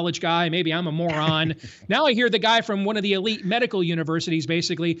community college guy. Maybe I'm a moron. Now I hear the guy from one of the elite medical universities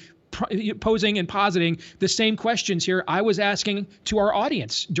basically posing and positing the same questions here I was asking to our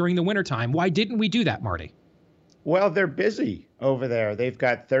audience during the wintertime. Why didn't we do that, Marty? Well, they're busy over there. They've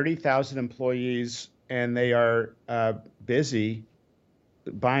got 30,000 employees, and they are busy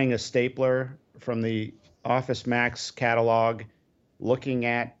buying a stapler from the Office Max catalog, looking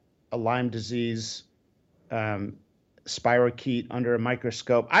at a Lyme disease spirochete under a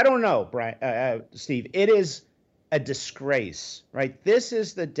microscope. I don't know, Steve. It is a disgrace, right? This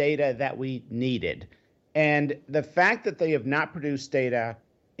is the data that we needed. And the fact that they have not produced data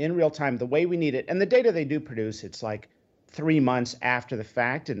in real time the way we need it, and the data they do produce, it's like 3 months after the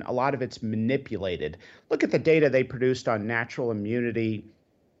fact, and a lot of it's manipulated. Look at the data they produced on natural immunity.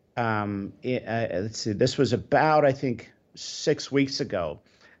 Let's see, this was about, I think, 6 weeks ago.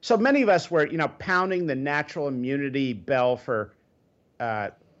 So many of us were, pounding the natural immunity bell for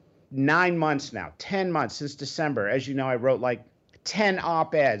 9 months now, 10 months since December. As you know, I wrote like 10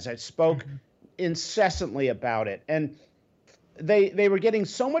 op-eds. I spoke incessantly about it. And they were getting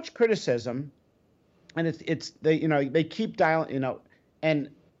so much criticism, and they keep dialing, and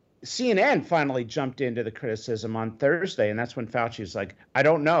CNN finally jumped into the criticism on Thursday, and that's when Fauci's like, I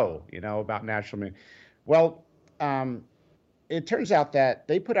don't know, about natural immunity. Well, it turns out that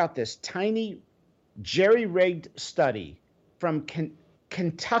they put out this tiny jerry-rigged study from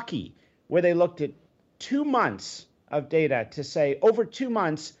Kentucky where they looked at 2 months of data to say over 2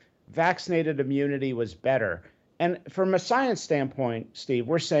 months, vaccinated immunity was better. And from a science standpoint, Steve,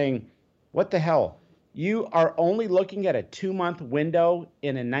 we're saying, what the hell? You are only looking at a 2-month window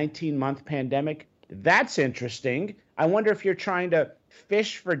in a 19-month pandemic? That's interesting. I wonder if you're trying to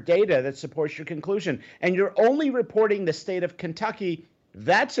fish for data that supports your conclusion. And you're only reporting the state of Kentucky.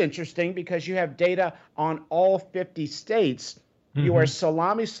 That's interesting because you have data on all 50 states. You are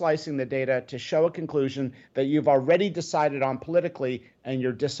salami slicing the data to show a conclusion that you've already decided on politically, and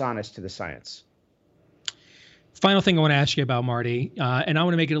you're dishonest to the science. Final thing I want to ask you about, Marty, and I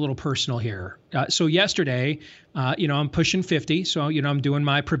want to make it a little personal here. So yesterday, I'm pushing 50. So, I'm doing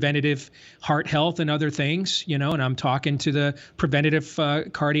my preventative heart health and other things, and I'm talking to the preventative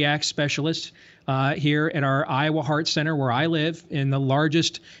cardiac specialist here at our Iowa Heart Center where I live, in the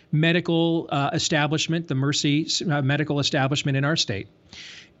largest medical establishment, the Mercy medical establishment in our state.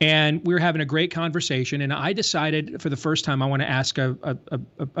 And we were having a great conversation. And I decided for the first time I want to ask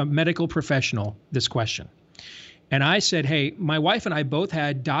a medical professional this question. And I said, hey, my wife and I both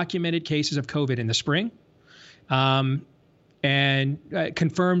had documented cases of COVID in the spring, and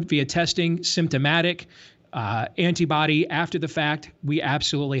confirmed via testing, symptomatic, antibody after the fact. We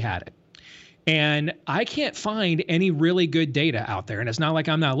absolutely had it. And I can't find any really good data out there, and it's not like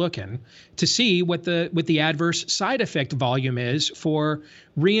I'm not looking, to see what the adverse side effect volume is for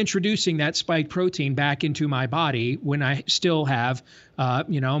reintroducing that spike protein back into my body when I still have,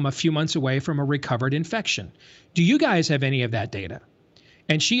 I'm a few months away from a recovered infection. Do you guys have any of that data?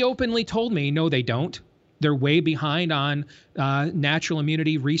 And she openly told me, no, they don't. They're way behind on natural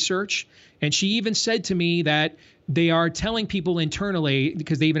immunity research. And she even said to me that they are telling people internally,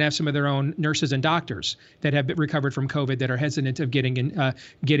 because they even have some of their own nurses and doctors that have recovered from COVID that are hesitant of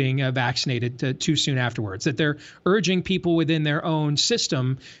getting vaccinated too soon afterwards, that they're urging people within their own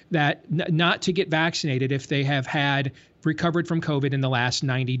system that not to get vaccinated if they have had recovered from COVID in the last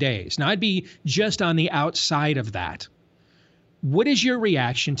 90 days. Now, I'd be just on the outside of that. What is your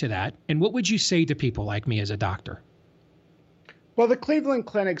reaction to that? And what would you say to people like me as a doctor? Well, the Cleveland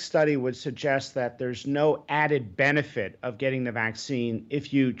Clinic study would suggest that there's no added benefit of getting the vaccine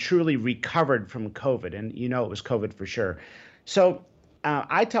if you truly recovered from COVID, and it was COVID for sure. So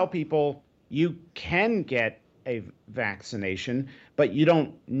I tell people you can get a vaccination, but you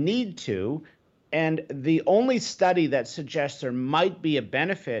don't need to. And the only study that suggests there might be a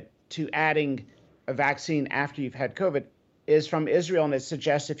benefit to adding a vaccine after you've had COVID is from Israel, and it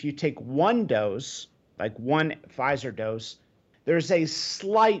suggests if you take one dose, like one Pfizer dose, there's a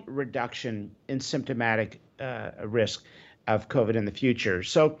slight reduction in symptomatic risk of COVID in the future.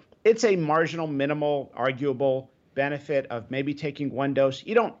 So it's a marginal, minimal, arguable benefit of maybe taking one dose.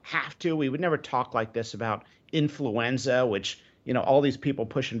 You don't have to. We would never talk like this about influenza, which, all these people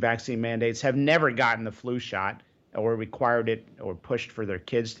pushing vaccine mandates have never gotten the flu shot or required it or pushed for their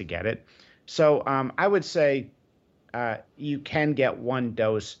kids to get it. So I would say you can get one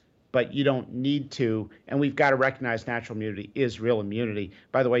dose, but you don't need to. And we've got to recognize natural immunity is real immunity.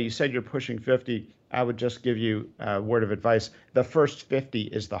 By the way, you said you're pushing 50. I would just give you a word of advice. The first 50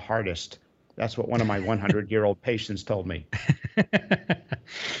 is the hardest. That's what one of my 100-year-old patients told me.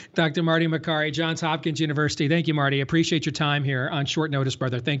 Dr. Marty Makary, Johns Hopkins University. Thank you, Marty. Appreciate your time here on short notice,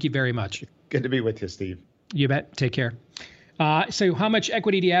 brother. Thank you very much. Good to be with you, Steve. You bet. Take care. So how much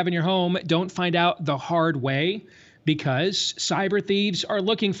equity do you have in your home? Don't find out the hard way, because cyber thieves are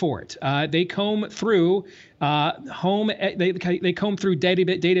looking for it. They comb through they comb through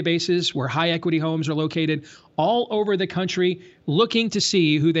databases where high equity homes are located all over the country, looking to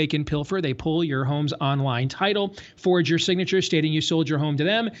see who they can pilfer. They pull your home's online title, forge your signature stating you sold your home to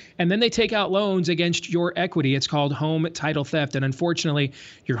them, and then they take out loans against your equity. It's called home title theft. And unfortunately,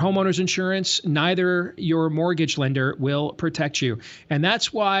 your homeowner's insurance, neither your mortgage lender will protect you. And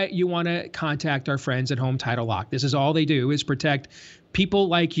that's why you want to contact our friends at Home Title Lock. This is all they do, is protect people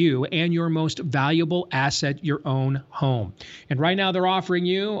like you and your most valuable asset, your own home. And right now they're offering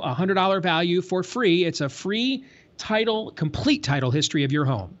you a $100 value for free. It's a free complete title history of your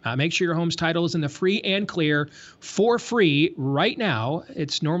home. Make sure your home's title is in the free and clear for free right now.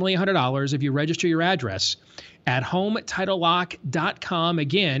 It's normally $100 if you register your address at HomeTitleLock.com.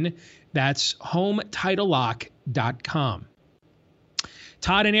 Again, that's HomeTitleLock.com.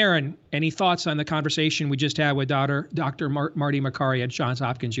 Todd and Aaron, any thoughts on the conversation we just had with Dr. Marty Makary at Johns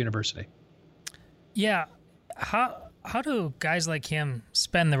Hopkins University? Yeah. How do guys like him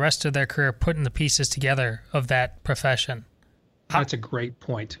spend the rest of their career putting the pieces together of that profession? That's a great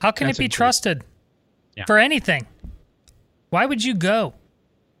point. How can it be trusted for anything? Why would you go?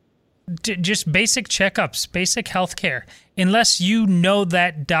 Just basic checkups, basic health care, unless you know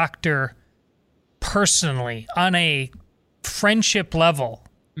that doctor personally on a friendship level.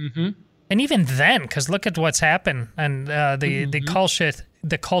 Mm-hmm. And even then, because look at what's happened and the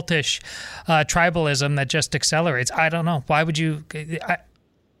cultish tribalism that just accelerates. I don't know. Why would you?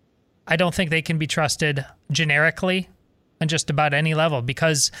 I don't think they can be trusted generically on just about any level,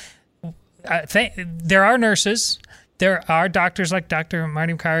 because there are nurses, there are doctors like Dr.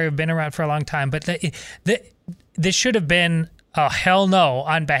 Marty Makary who have been around for a long time, but this should have been a hell no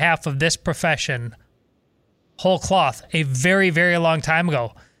on behalf of this profession, whole cloth, a very, very long time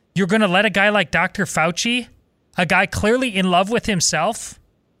ago. You're going to let a guy like Dr. Fauci, a guy clearly in love with himself,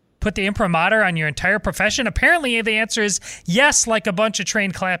 put the imprimatur on your entire profession? Apparently the answer is yes, like a bunch of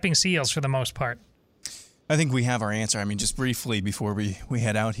trained clapping seals for the most part. I think we have our answer. I mean, just briefly before we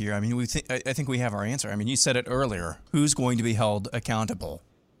head out here, I mean, I think we have our answer. I mean, you said it earlier. Who's going to be held accountable?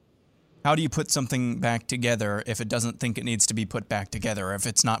 How do you put something back together if it doesn't think it needs to be put back together, if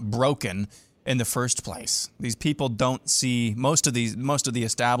it's not broken in the first place? These people don't see, most of the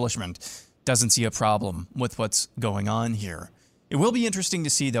establishment doesn't see a problem with what's going on here. It will be interesting to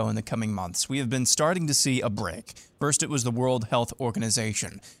see, though, in the coming months. We have been starting to see a break. First, it was the World Health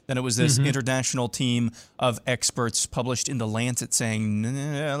Organization. Then it was this international team of experts published in The Lancet saying,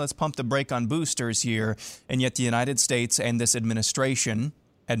 let's pump the brake on boosters here. And yet the United States and this administration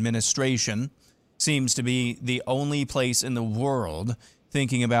seems to be the only place in the world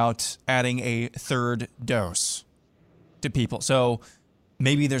thinking about adding a third dose to people. So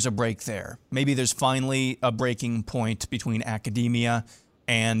maybe there's a break there. Maybe there's finally a breaking point between academia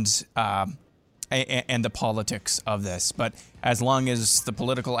and the politics of this. But as long as the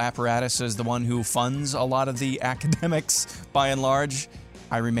political apparatus is the one who funds a lot of the academics, by and large,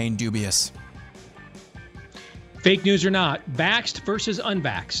 I remain dubious. Fake news or not, vaxxed versus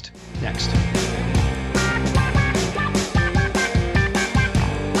unvaxxed. Next.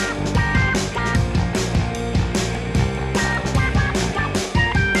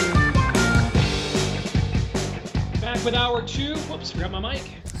 With hour two. Whoops, forgot my mic.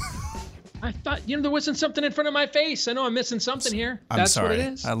 I thought, there wasn't something in front of my face. I know I'm missing something here. That's sorry. What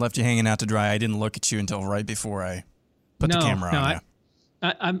it is. I left you hanging out to dry. I didn't look at you until right before I put the camera on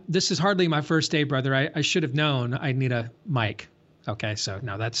you. This is hardly my first day, brother. I should have known I need a mic. Okay, so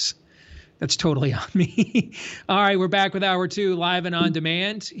no, that's totally on me. All right, we're back with hour two, live and on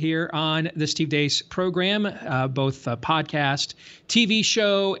demand here on the Steve Deace program, both podcast, TV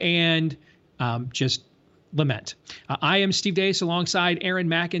show, and just lament. I am Steve Deace alongside Aaron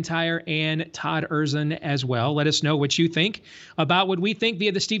McIntyre and Todd Erzin as well. Let us know what you think about what we think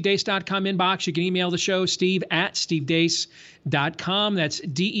via the stevedeace.com inbox. You can email the show, steve@stevedeace.com. That's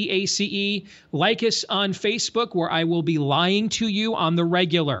DEACE. Like us on Facebook, where I will be lying to you on the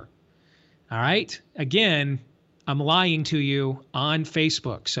regular. All right? Again, I'm lying to you on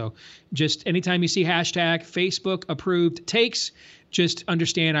Facebook. So just anytime you see hashtag Facebook approved takes, just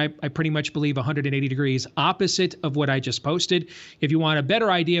understand I pretty much believe 180 degrees opposite of what I just posted. If you want a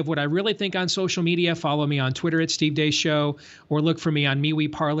better idea of what I really think on social media, follow me on Twitter at Steve Deace Show, or look for me on MeWe,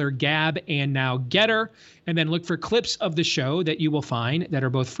 Parler, Gab, and now Getter. And then look for clips of the show that you will find that are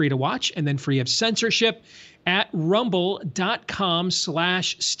both free to watch and then free of censorship at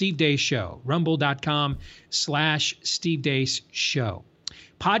rumble.com/Steve Deace Show. Rumble.com/Steve Deace Show.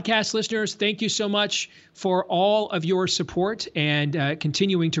 Podcast listeners, thank you so much for all of your support and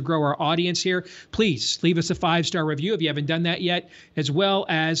continuing to grow our audience here. Please leave us a 5-star review if you haven't done that yet, as well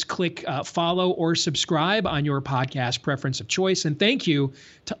as click follow or subscribe on your podcast preference of choice. And thank you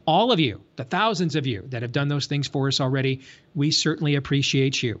to all of you, the thousands of you that have done those things for us already. We certainly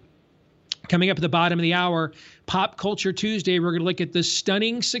appreciate you. Coming up at the bottom of the hour, Pop Culture Tuesday, we're going to look at the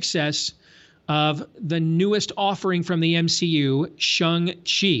stunning success of the newest offering from the MCU,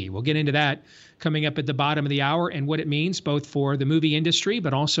 Shang-Chi. We'll get into that coming up at the bottom of the hour and what it means both for the movie industry,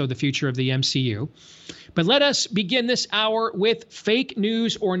 but also the future of the MCU. But let us begin this hour with Fake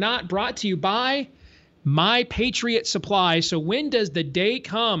News or Not, brought to you by My Patriot Supply. So when does the day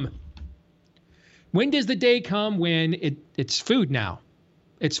come When does the day come when it's food now?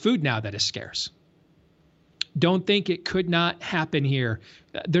 It's food now that is scarce. Don't think it could not happen here.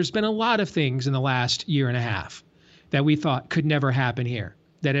 There's been a lot of things in the last year and a half that we thought could never happen here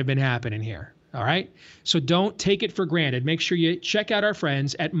that have been happening here. All right. So don't take it for granted. Make sure you check out our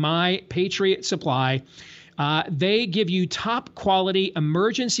friends at My Patriot Supply. They give you top quality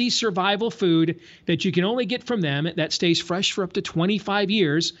emergency survival food that you can only get from them that stays fresh for up to 25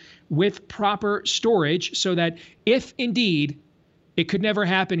 years with proper storage, so that if indeed it could never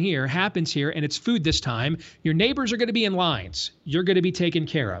happen here, happens here, and it's food this time, your neighbors are going to be in lines. You're going to be taken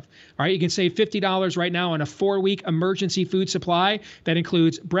care of. All right, you can save $50 right now on a 4-week emergency food supply that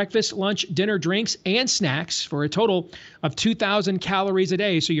includes breakfast, lunch, dinner, drinks, and snacks for a total of 2,000 calories a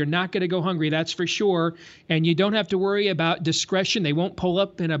day. So you're not going to go hungry, that's for sure. And you don't have to worry about discretion. They won't pull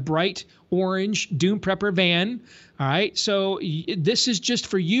up in a bright orange Doom Prepper van. All right, so this is just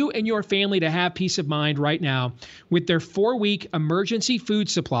for you and your family to have peace of mind right now with their 4-week emergency food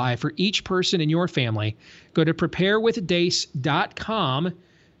supply for each person in your family. Go to preparewithdace.com.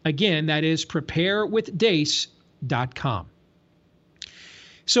 Again, that is preparewithdace.com.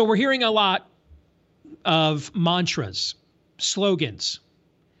 So we're hearing a lot of mantras, slogans.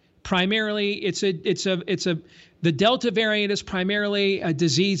 Primarily, the Delta variant is primarily a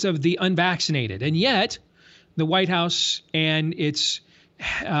disease of the unvaccinated, and yet the White House and its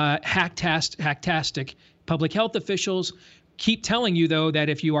hacktastic public health officials keep telling you, though, that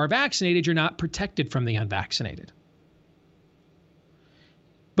if you are vaccinated, you're not protected from the unvaccinated.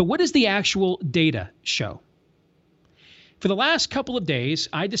 But what does the actual data show? For the last couple of days,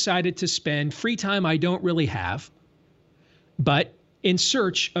 I decided to spend free time I don't really have, but in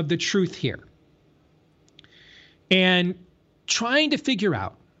search of the truth here, and trying to figure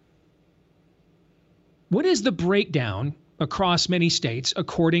out what is the breakdown across many states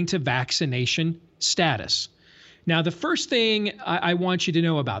according to vaccination status. Now, the first thing I want you to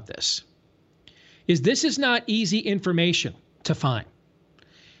know about this is not easy information to find.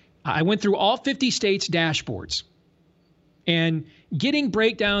 I went through all 50 states' dashboards, and getting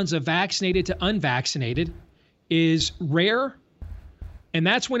breakdowns of vaccinated to unvaccinated is rare, and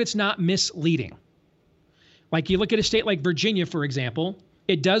that's when it's not misleading. Like you look at a state like Virginia, for example,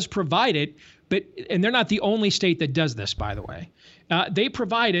 it does provide it, and they're not the only state that does this, by the way. They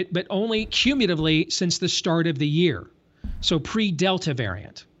provide it, but only cumulatively since the start of the year, so pre-Delta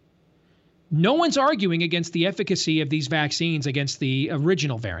variant. No one's arguing against the efficacy of these vaccines against the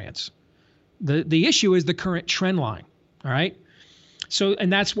original variants. The issue is the current trend line, all right? So,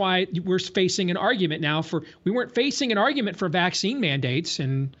 and that's why we're facing an argument now we weren't facing an argument for vaccine mandates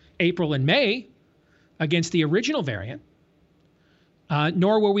in April and May against the original variant,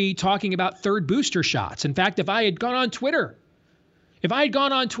 nor were we talking about third booster shots. In fact, if I had gone on Twitter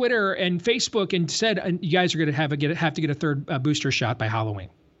and Facebook and said, you guys are going to have to get a third booster shot by Halloween,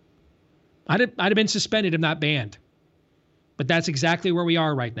 I'd have been suspended, if not banned. But that's exactly where we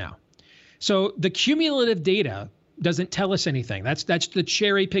are right now. So the cumulative data doesn't tell us anything. That's the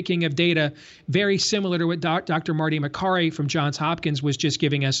cherry picking of data, very similar to what Dr. Marty Makary from Johns Hopkins was just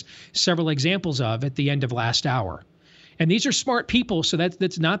giving us several examples of at the end of last hour. And these are smart people, so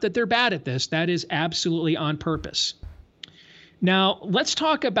that's not that they're bad at this. That is absolutely on purpose. Now, let's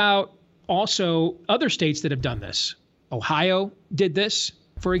talk about also other states that have done this. Ohio did this,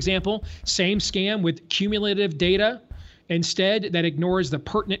 for example. Same scam with cumulative data. Instead, that ignores the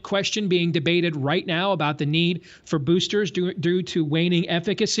pertinent question being debated right now about the need for boosters due to waning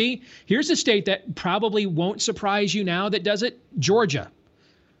efficacy. Here's a state that probably won't surprise you now that does it, Georgia.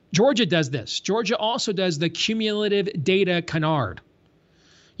 Georgia does this. Georgia also does the cumulative data canard.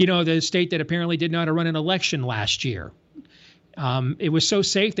 You know, the state that apparently did not run an election last year. It was so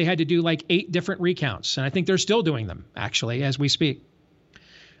safe they had to do like 8 different recounts. And I think they're still doing them, actually, as we speak.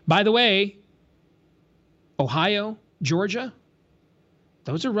 By the way, Ohio, Georgia,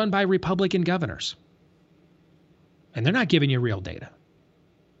 those are run by Republican governors. And they're not giving you real data.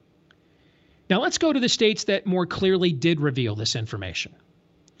 Now let's go to the states that more clearly did reveal this information.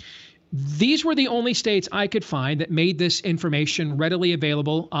 These were the only states I could find that made this information readily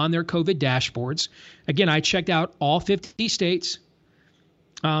available on their COVID dashboards. Again, I checked out all 50 states,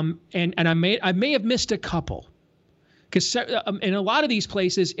 and I may have missed a couple. Because in a lot of these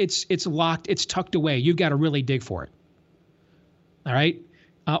places, it's locked, it's tucked away. You've got to really dig for it. All right?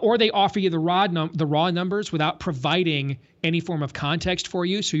 Or they offer you the raw numbers without providing any form of context for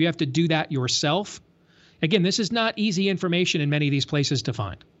you, so you have to do that yourself. Again, this is not easy information in many of these places to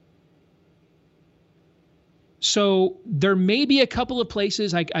find. So there may be a couple of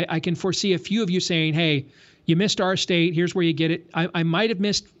places I can foresee a few of you saying, hey, you missed our state. Here's where you get it. I might have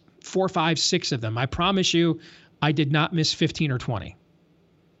missed 4, 5, 6 of them. I promise you, I did not miss 15 or 20.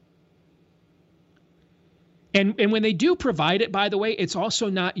 And when they do provide it, by the way, it's also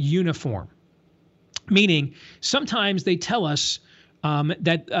not uniform. Meaning, sometimes they tell us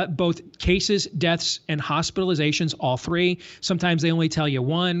that both cases, deaths, and hospitalizations, all three. Sometimes they only tell you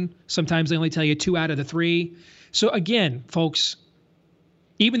one. Sometimes they only tell you 2 out of the 3. So again, folks,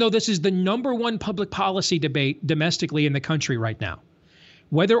 even though this is the #1 public policy debate domestically in the country right now,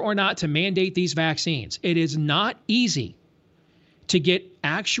 whether or not to mandate these vaccines, it is not easy to get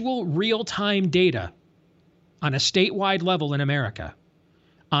actual real-time data on a statewide level in America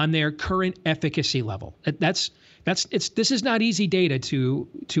on their current efficacy level. This is not easy data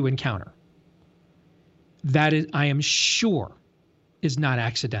to encounter. That is, I am sure, is not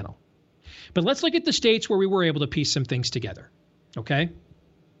accidental. But let's look at the states where we were able to piece some things together. Okay?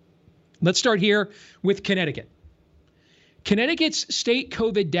 Let's start here with Connecticut. Connecticut's state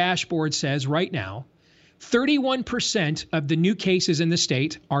COVID dashboard says right now 31% of the new cases in the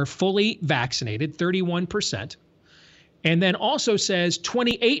state are fully vaccinated, 31%. And then also says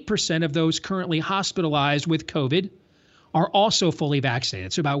 28% of those currently hospitalized with COVID are also fully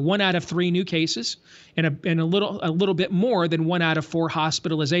vaccinated. So about 1 out of 3 new cases and a little bit more than 1 out of 4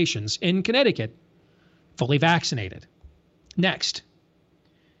 hospitalizations in Connecticut fully vaccinated. Next,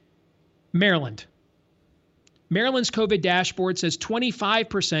 Maryland. Maryland's COVID dashboard says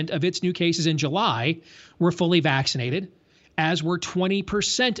 25% of its new cases in July were fully vaccinated, as were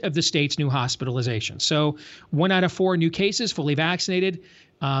 20% of the state's new hospitalizations. So 1 out of 4 new cases fully vaccinated,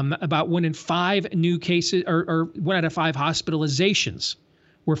 about 1 in 5 new cases or 1 out of 5 hospitalizations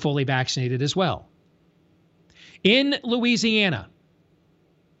were fully vaccinated as well. In Louisiana,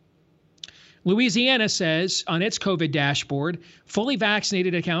 Louisiana says on its COVID dashboard, fully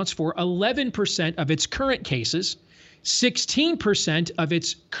vaccinated accounts for 11% of its current cases, 16% of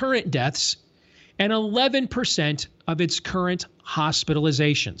its current deaths, and 11% of its current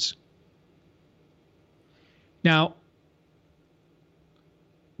hospitalizations. Now,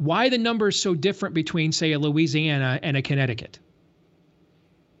 why the numbers so different between, say, a Louisiana and a Connecticut?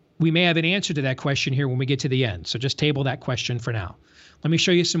 We may have an answer to that question here when we get to the end, so just table that question for now. Let me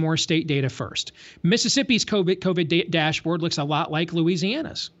show you some more state data first. Mississippi's COVID dashboard looks a lot like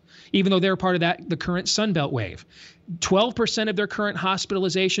Louisiana's, even though they're part of the current Sunbelt wave. 12% of their current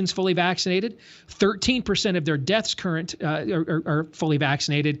hospitalizations fully vaccinated. 13% of their deaths are fully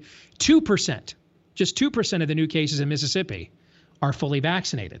vaccinated. 2%, just 2% of the new cases in Mississippi are fully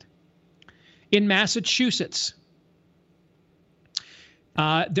vaccinated. In Massachusetts,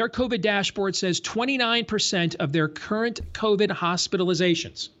 their COVID dashboard says 29% of their current COVID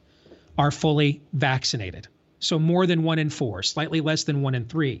hospitalizations are fully vaccinated. So more than 1 in 4, slightly less than 1 in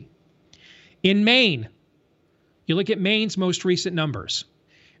 3. In Maine, you look at Maine's most recent numbers.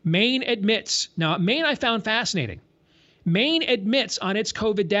 Maine admits, now Maine I found fascinating. Maine admits on its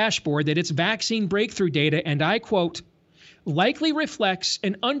COVID dashboard that its vaccine breakthrough data, and I quote, likely reflects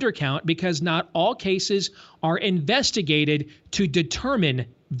an undercount because not all cases are investigated to determine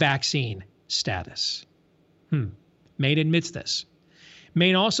vaccine status. Maine admits this.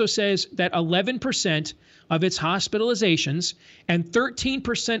 Maine also says that 11% of its hospitalizations and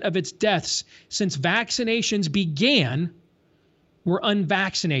 13% of its deaths since vaccinations began were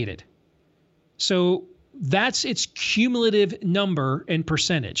unvaccinated. So that's its cumulative number and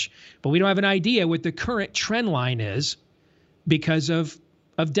percentage. But we don't have an idea what the current trend line is because of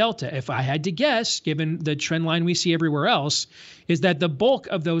Delta. If I had to guess, given the trend line we see everywhere else, is that the bulk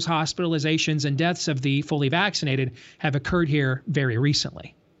of those hospitalizations and deaths of the fully vaccinated have occurred here very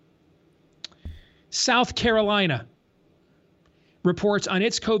recently. South Carolina reports on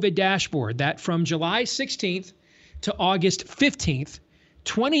its COVID dashboard that from July 16th to August 15th,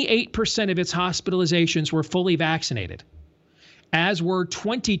 28% of its hospitalizations were fully vaccinated, as were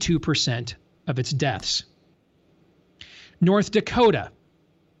 22% of its deaths. North Dakota.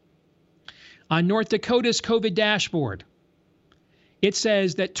 On North Dakota's COVID dashboard, it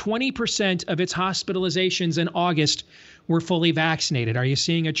says that 20% of its hospitalizations in August were fully vaccinated. Are you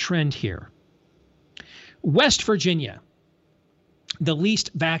seeing a trend here? West Virginia, the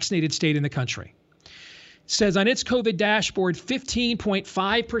least vaccinated state in the country, says on its COVID dashboard,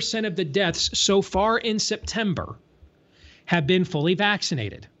 15.5% of the deaths so far in September have been fully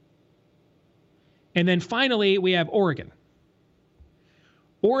vaccinated. And then finally, we have Oregon.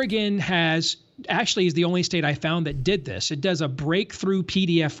 Oregon is the only state I found that did this. It does a breakthrough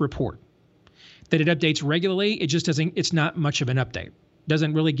PDF report that it updates regularly. It's not much of an update.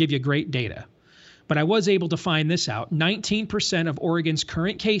 Doesn't really give you great data. But I was able to find this out. 19% of Oregon's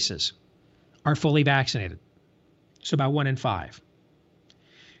current cases are fully vaccinated. So about 1 in 5.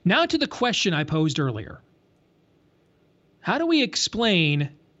 Now to the question I posed earlier. How do we explain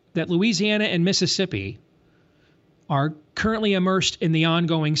that Louisiana and Mississippi are currently immersed in the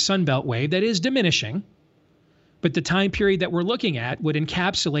ongoing Sunbelt wave that is diminishing, but the time period that we're looking at would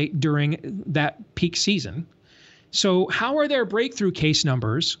encapsulate during that peak season? So how are their breakthrough case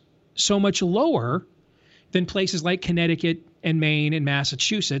numbers so much lower than places like Connecticut and Maine and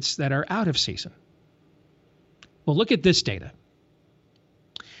Massachusetts that are out of season? Well, look at this data.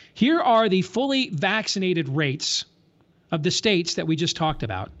 Here are the fully vaccinated rates of the states that we just talked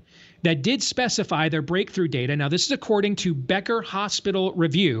about that did specify their breakthrough data. Now, this is according to Becker Hospital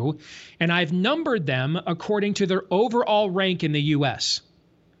Review, and I've numbered them according to their overall rank in the U.S.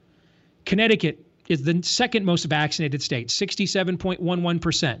 Connecticut is the second most vaccinated state,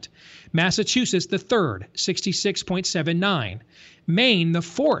 67.11%. Massachusetts, the third, 66.79%. Maine, the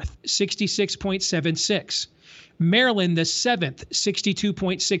fourth, 66.76%. Maryland, the seventh,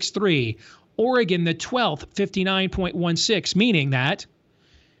 62.63%. Oregon, the 12th, 59.16%, meaning that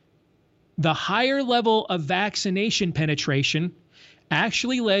the higher level of vaccination penetration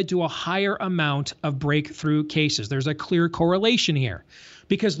actually led to a higher amount of breakthrough cases. There's a clear correlation here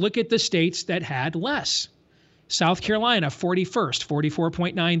because look at the states that had less. South Carolina, 41st,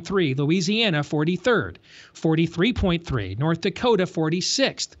 44.93. Louisiana, 43rd, 43.3. North Dakota,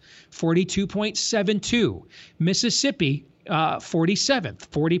 46th, 42.72. Mississippi, 47th,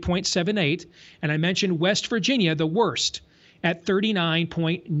 40.78. And I mentioned West Virginia, the worst, at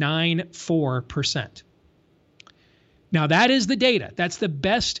 39.94%. Now, that is the data. That's the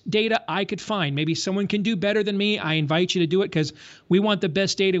best data I could find. Maybe someone can do better than me. I invite you to do it because we want the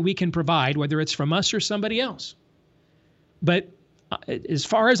best data we can provide, whether it's from us or somebody else. But as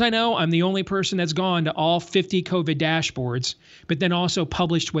far as I know, I'm the only person that's gone to all 50 COVID dashboards, but then also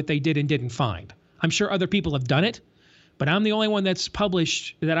published what they did and didn't find. I'm sure other people have done it, but I'm the only one that's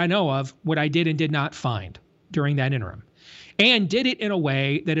published that I know of what I did and did not find during that interim. And did it in a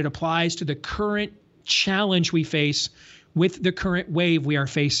way that it applies to the current challenge we face with the current wave we are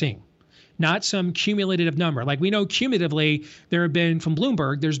facing, not some cumulative number. Like we know cumulatively, there have been, from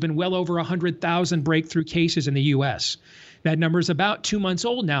Bloomberg, there's been well over 100,000 breakthrough cases in the U.S. That number is about 2 months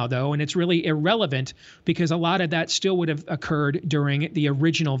old now, though, and it's really irrelevant because a lot of that still would have occurred during the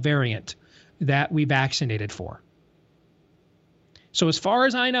original variant that we vaccinated for. So as far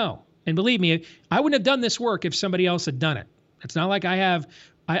as I know, and believe me, I wouldn't have done this work if somebody else had done it. It's not like I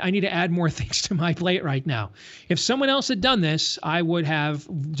need to add more things to my plate right now. If someone else had done this, I would have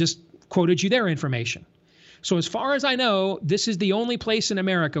just quoted you their information. So as far as I know, this is the only place in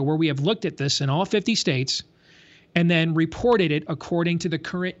America where we have looked at this in all 50 states and then reported it according to the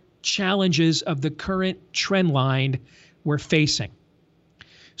current challenges of the current trend line we're facing.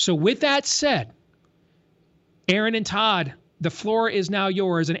 So with that said, Aaron and Todd, the floor is now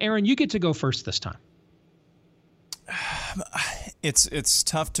yours. And Aaron, you get to go first this time. It's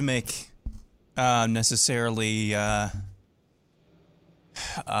tough to make necessarily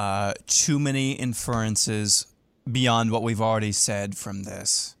too many inferences beyond what we've already said from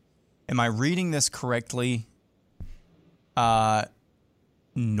this. Am I reading this correctly?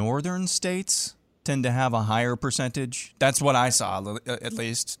 Northern states tend to have a higher percentage. That's what I saw, at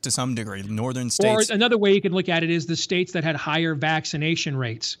least to some degree. Northern states. Or another way you can look at it is the states that had higher vaccination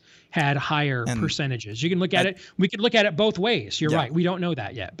rates had higher percentages. You can look at it. We could look at it both ways. You're right. We don't know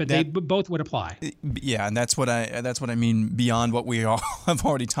that yet, but they both would apply. Yeah, and that's what I mean. Beyond what we all have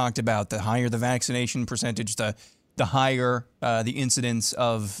already talked about, the higher the vaccination percentage, the higher the incidence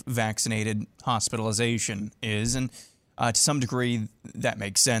of vaccinated hospitalization is, and to some degree that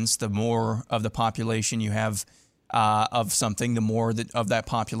makes sense. The more of the population you have of something, the more of that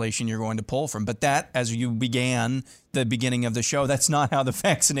population you're going to pull from. But that, as you began the beginning of the show, that's not how the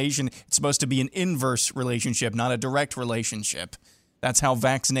vaccination, it's supposed to be an inverse relationship, not a direct relationship. That's how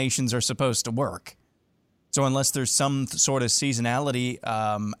vaccinations are supposed to work. So unless there's some sort of seasonality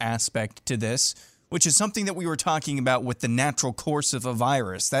aspect to this, which is something that we were talking about with the natural course of a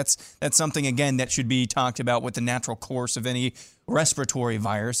virus. That's something, again, that should be talked about with the natural course of any respiratory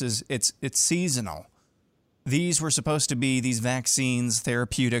virus. Is it's seasonal. These were supposed to be, these vaccines,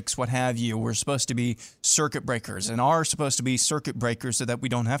 therapeutics, what have you, were supposed to be circuit breakers and are supposed to be circuit breakers so that we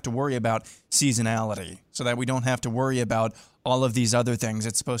don't have to worry about seasonality, so that we don't have to worry about all of these other things.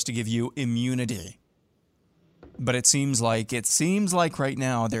 It's supposed to give you immunity. But it seems like right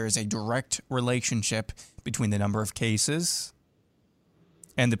now there is a direct relationship between the number of cases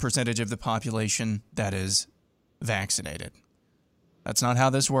and the percentage of the population that is vaccinated. That's not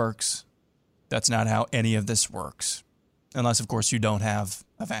how this works. That's not how any of this works, unless, of course, you don't have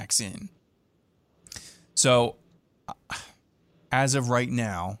a vaccine. So as of right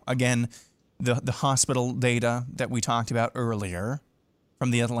now, again, the hospital data that we talked about earlier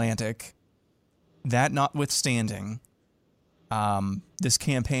from The Atlantic, that notwithstanding, this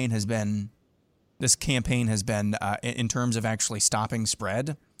campaign has been in terms of actually stopping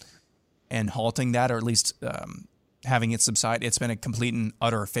spread and halting that, or at least having it subside, it's been a complete and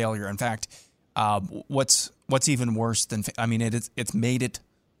utter failure. In fact, what's even worse than, it's made it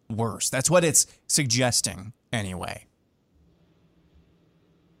worse. That's what it's suggesting anyway.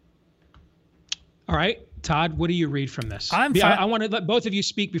 All right, Todd, what do you read from this? I want to let both of you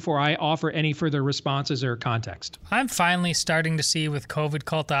speak before I offer any further responses or context. I'm finally starting to see with COVID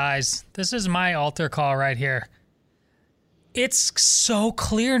cult eyes. This is my altar call right here. It's so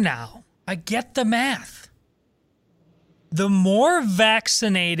clear now. I get the math. The more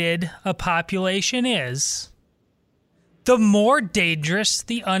vaccinated a population is, the more dangerous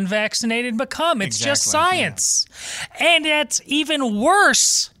the unvaccinated become. It's just science. Yeah. And it's even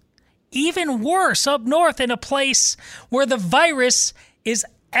worse up north in a place where the virus is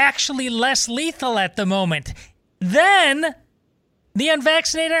actually less lethal at the moment. Then the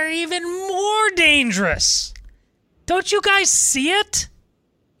unvaccinated are even more dangerous. Don't you guys see it?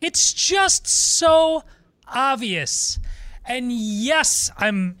 It's just so obvious. And yes,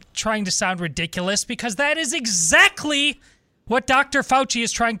 I'm trying to sound ridiculous because that is exactly what Dr. Fauci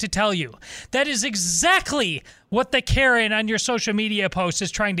is trying to tell you. That is exactly what the Karen on your social media post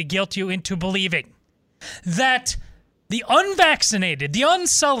is trying to guilt you into believing. That the unvaccinated, the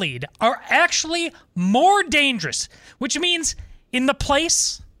unsullied, are actually more dangerous, which means in the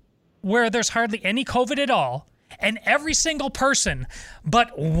place where there's hardly any COVID at all, and every single person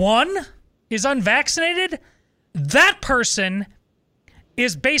but one is unvaccinated, that person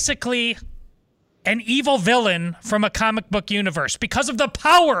is basically an evil villain from a comic book universe because of the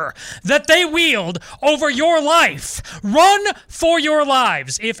power that they wield over your life. Run for your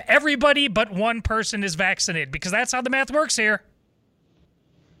lives if everybody but one person is vaccinated, because that's how the math works here.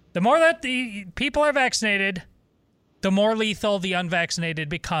 The more that the people are vaccinated, the more lethal the unvaccinated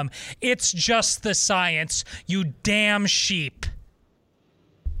become. It's just the science, you damn sheep.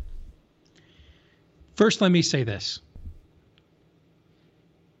 First, let me say this.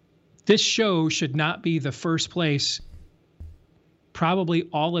 This show should not be the first place probably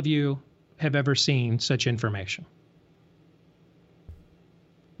all of you have ever seen such information.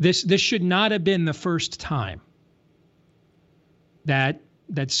 This should not have been the first time that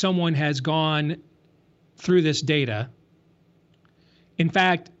someone has gone through this data. In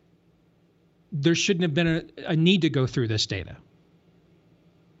fact, there shouldn't have been a need to go through this data.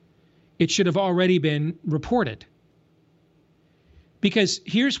 It should have already been reported. Because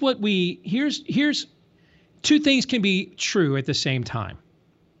here's two things can be true at the same time.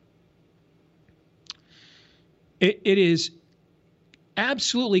 It is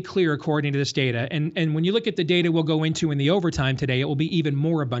absolutely clear according to this data, and when you look at the data we'll go into in the overtime today, it will be even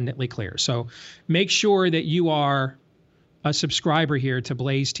more abundantly clear. So make sure that you are a subscriber here to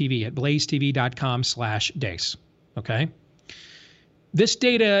Blaze TV at blazetv.com/Deace. Okay? This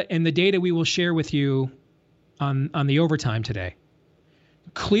data and the data we will share with you on the overtime today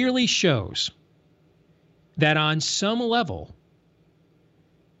clearly shows that on some level,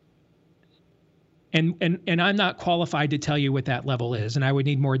 and I'm not qualified to tell you what that level is, and I would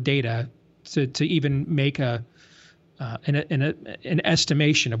need more data to even make an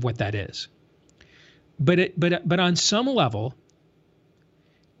estimation of what that is. But on some level,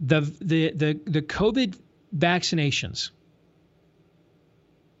 the COVID vaccinations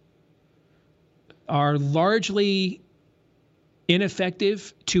are largely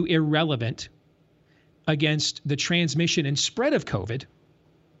ineffective to irrelevant against the transmission and spread of COVID,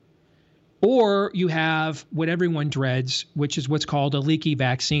 or you have what everyone dreads, which is what's called a leaky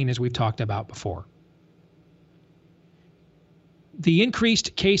vaccine, as we've talked about before. The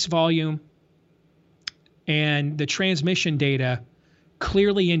increased case volume and the transmission data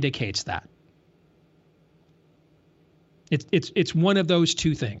clearly indicates that. It's one of those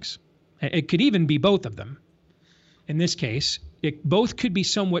two things. It could even be both of them. In this case, both could be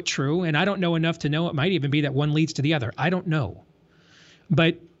somewhat true, and I don't know enough to know. It might even be that one leads to the other. I don't know.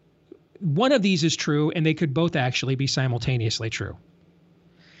 But one of these is true, and they could both actually be simultaneously true.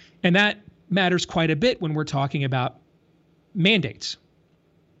 And that matters quite a bit when we're talking about mandates.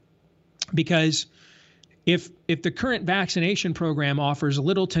 Because if the current vaccination program offers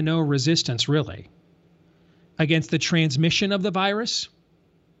little to no resistance, really, against the transmission of the virus,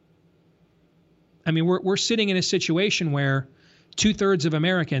 I mean, we're sitting in a situation where 2/3 of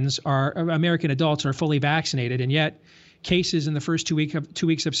American adults are fully vaccinated, and yet cases in the first 2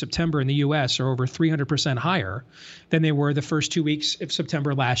 weeks of September in the U.S. are over 300% higher than they were the first 2 weeks of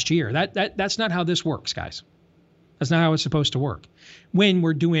September last year. That's not how this works, guys. That's not how it's supposed to work when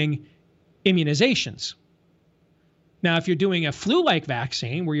we're doing immunizations. Now, if you're doing a flu-like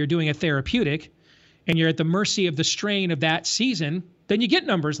vaccine where you're doing a therapeutic and you're at the mercy of the strain of that season, then you get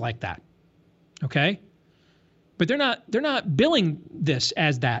numbers like that. Okay? But they're not billing this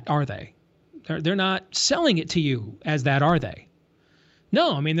as that, are they? They're not selling it to you as that, are they?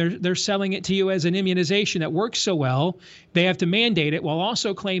 No, I mean, they're selling it to you as an immunization that works so well, they have to mandate it while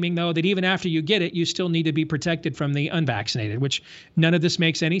also claiming, though, that even after you get it, you still need to be protected from the unvaccinated, which none of this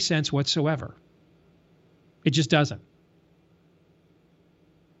makes any sense whatsoever. It just doesn't.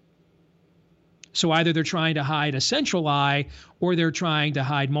 So either they're trying to hide a central lie or they're trying to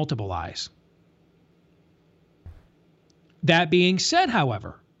hide multiple lies. That being said,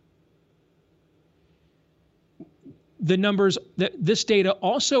 however, the numbers, this data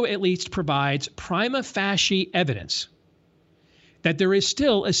also at least provides prima facie evidence that there is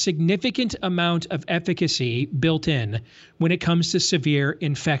still a significant amount of efficacy built in when it comes to severe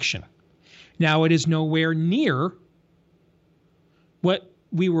infection. Now, it is nowhere near what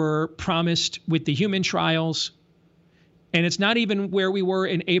we were promised with the human trials, and it's not even where we were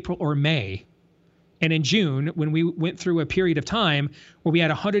in April or May. And in June, when we went through a period of time where we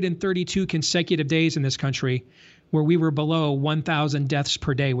had 132 consecutive days in this country where we were below 1,000 deaths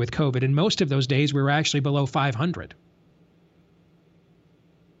per day with COVID. And most of those days, we were actually below 500.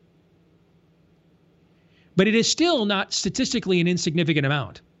 But it is still not statistically an insignificant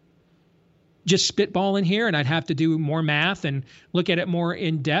amount. Just spitballing here, and I'd have to do more math and look at it more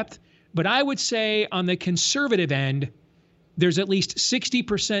in depth. But I would say on the conservative end, there's at least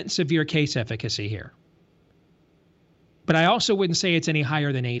 60% severe case efficacy here. But I also wouldn't say it's any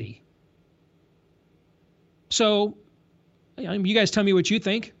higher than 80. So you guys tell me what you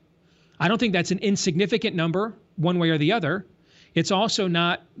think. I don't think that's an insignificant number one way or the other. It's also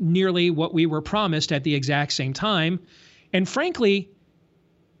not nearly what we were promised at the exact same time. And frankly,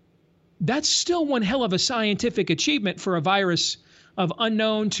 that's still one hell of a scientific achievement for a virus of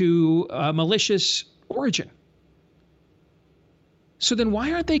unknown to malicious origin. So then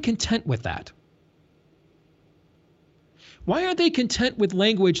why aren't they content with that? Why aren't they content with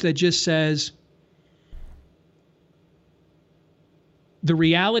language that just says, the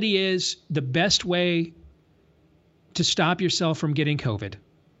reality is the best way to stop yourself from getting COVID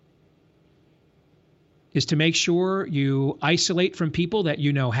is to make sure you isolate from people that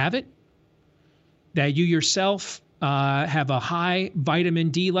you know have it, that you yourself have a high vitamin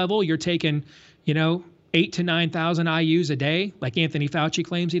D level. You're taking, 8,000 to 9,000 IUs a day, like Anthony Fauci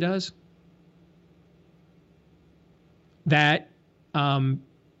claims he does. That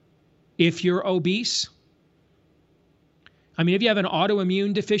if you're obese, if you have an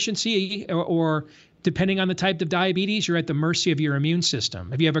autoimmune deficiency or depending on the type of diabetes, you're at the mercy of your immune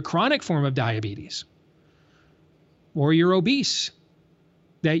system. If you have a chronic form of diabetes or you're obese,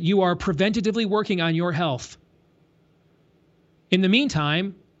 that you are preventatively working on your health. In the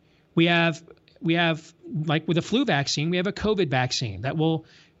meantime, we have, like with a flu vaccine, we have a COVID vaccine that will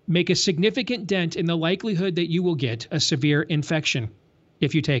make a significant dent in the likelihood that you will get a severe infection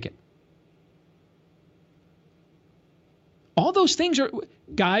if you take it. All those things are,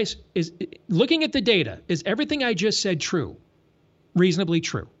 guys, is looking at the data, is everything I just said true? Reasonably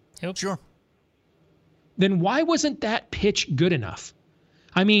true? Yep. Sure. Then why wasn't that pitch good enough?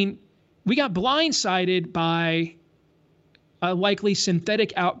 We got blindsided by a likely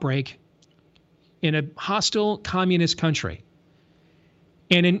synthetic outbreak in a hostile communist country.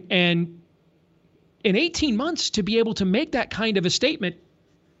 And in 18 months to be able to make that kind of a statement,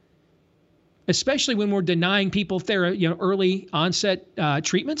 especially when we're denying people early onset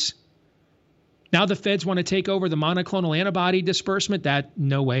treatments. Now the feds want to take over the monoclonal antibody disbursement. That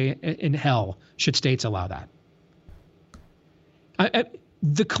no way in hell should states allow that.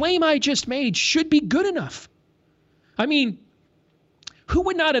 The claim I just made should be good enough. Who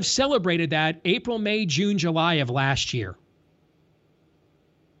would not have celebrated that April, May, June, July of last year?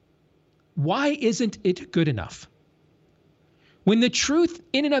 Why isn't it good enough? When the truth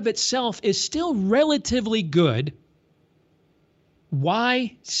in and of itself is still relatively good,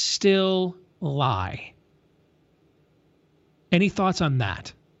 why still lie? Any thoughts on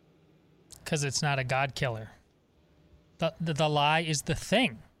that? Because it's not a God killer. The lie is the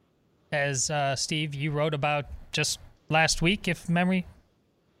thing. As Steve, you wrote about just last week, if memory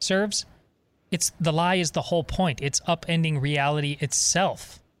serves. The lie is the whole point. It's upending reality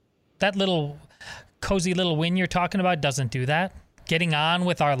itself. That little cozy little win you're talking about doesn't do that. Getting on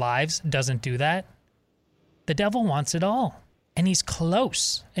with our lives doesn't do that. The devil wants it all. And he's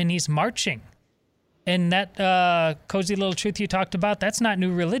close. And he's marching. And that cozy little truth you talked about, that's not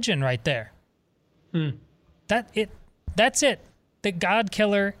new religion right there. That's it. The God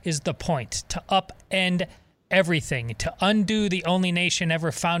killer is the point. To upend everything. To undo the only nation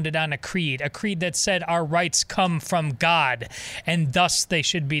ever founded on a creed that said our rights come from God, and thus they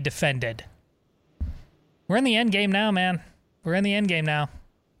should be defended. We're in the end game now, man. We're in the end game now.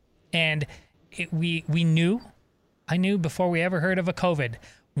 And I knew before we ever heard of a COVID,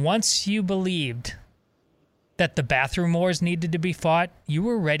 once you believed that the bathroom wars needed to be fought, you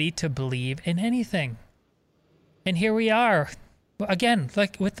were ready to believe in anything. And here we are. Again,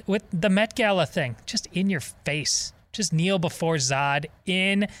 like with the Met Gala thing, just in your face. Just kneel before Zod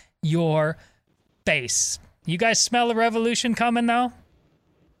in your face. You guys smell the revolution coming, though?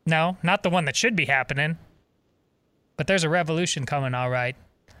 No, not the one that should be happening. But there's a revolution coming, all right.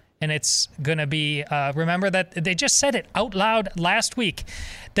 And it's going to be, remember that they just said it out loud last week.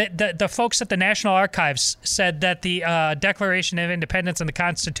 The folks at the National Archives said that the Declaration of Independence and the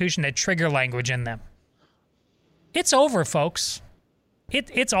Constitution had trigger language in them. It's over, folks.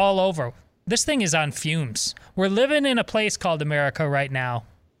 It's all over. This thing is on fumes. We're living in a place called America right now,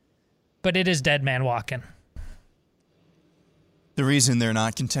 but it is dead man walking. The reason they're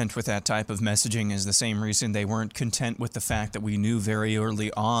not content with that type of messaging is the same reason they weren't content with the fact that we knew very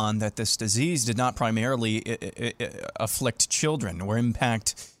early on that this disease did not primarily afflict children or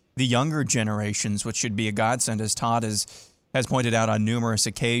impact the younger generations, which should be a godsend, as Todd has pointed out on numerous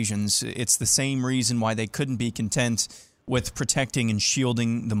occasions. It's the same reason why they couldn't be content with protecting and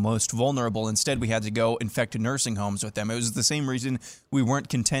shielding the most vulnerable. Instead, we had to go infect nursing homes with them. It was the same reason we weren't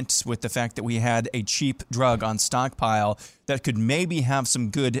content with the fact that we had a cheap drug on stockpile that could maybe have some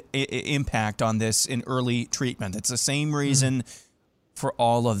good impact on this in early treatment. It's the same reason for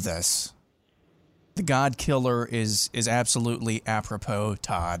all of this. The God killer is absolutely apropos,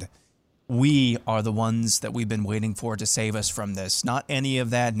 Todd. We are the ones that we've been waiting for to save us from this. Not any of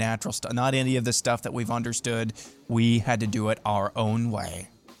that natural stuff, not any of the stuff that we've understood. We had to do it our own way.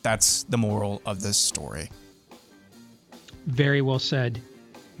 That's the moral of this story. Very well said,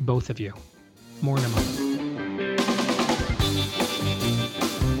 both of you. More in a moment.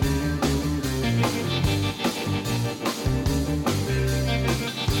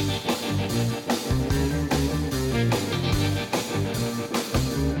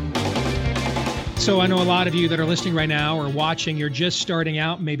 So I know a lot of you that are listening right now or watching, you're just starting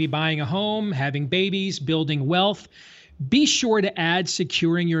out, maybe buying a home, having babies, building wealth. Be sure to add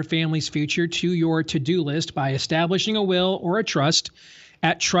securing your family's future to your to-do list by establishing a will or a trust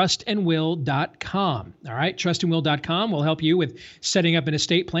at trustandwill.com. All right, trustandwill.com will help you with setting up an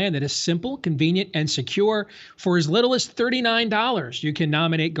estate plan that is simple, convenient, and secure. For as little as $39, you can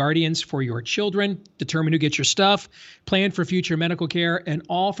nominate guardians for your children, determine who gets your stuff, plan for future medical care, and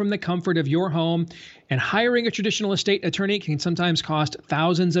all from the comfort of your home. And hiring a traditional estate attorney can sometimes cost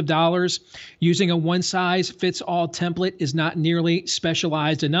thousands of dollars. Using a one-size-fits-all template is not nearly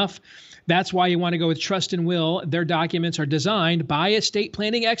specialized enough. That's why you want to go with Trust and Will. Their documents are designed by estate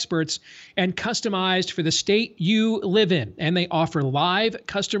planning experts and customized for the state you live in. And they offer live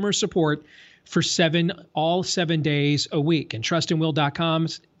customer support for all 7 days a week. And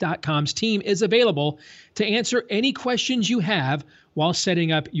trustandwill.com's team is available to answer any questions you have while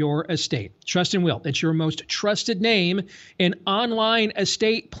setting up your estate. Trust and Will, it's your most trusted name in online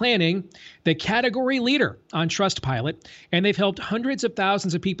estate planning, the category leader on Trustpilot, and they've helped hundreds of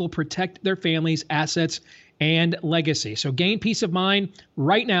thousands of people protect their families' assets and legacy. So gain peace of mind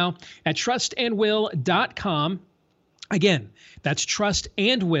right now at trustandwill.com. Again, that's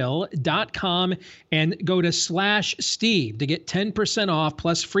trustandwill.com and go to /Steve to get 10% off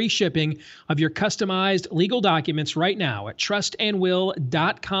plus free shipping of your customized legal documents right now at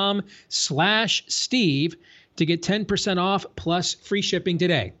trustandwill.com /Steve to get 10% off plus free shipping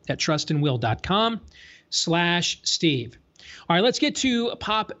today at trustandwill.com /Steve. All right, let's get to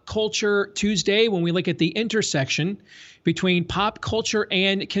Pop Culture Tuesday when we look at the intersection between pop culture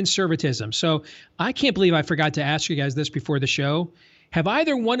and conservatism. So I can't believe I forgot to ask you guys this before the show. Have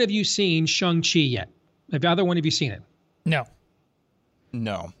either one of you seen Shang-Chi yet? Have either one of you seen it? No.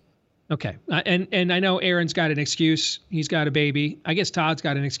 No. Okay. And I know Aaron's got an excuse. He's got a baby. I guess Todd's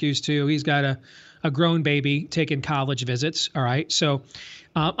got an excuse too. He's got a grown baby taking college visits. All right. So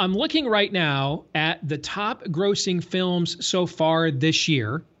I'm looking right now at the top grossing films so far this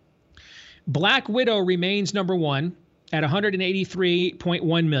year. Black Widow remains number one at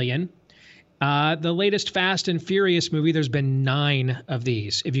 $183.1 million. The latest Fast and Furious movie, there's been 9 of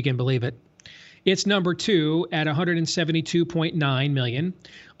these, if you can believe it. It's number 2 at 172.9 million.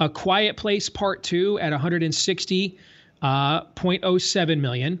 A Quiet Place Part 2 at 160.07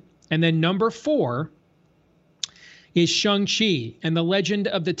 million. And then number 4 is Shang-Chi and the Legend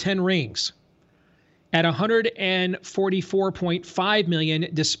of the Ten Rings at 144.5 million,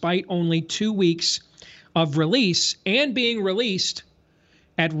 despite only 2 weeks of release and being released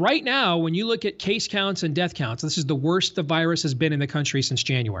at right now. When you look at case counts and death counts, this is the worst the virus has been in the country since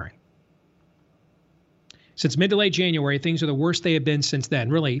January. Since mid to late January, things are the worst they have been since then.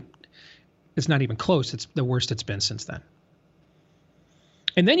 Really, it's not even close. It's the worst it's been since then.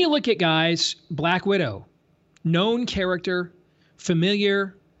 And then you look at guys, Black Widow, known character,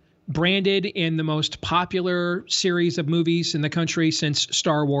 familiar, branded in the most popular series of movies in the country since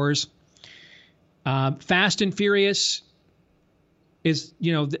Star Wars. Fast and Furious is,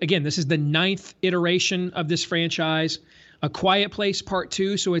 again, this is the 9th iteration of this franchise. A Quiet Place Part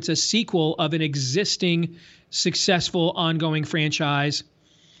 2, so it's a sequel of an existing successful ongoing franchise.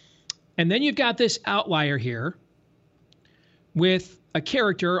 And then you've got this outlier here with a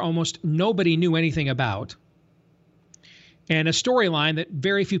character almost nobody knew anything about and a storyline that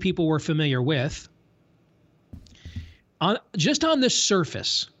very few people were familiar with. Just on the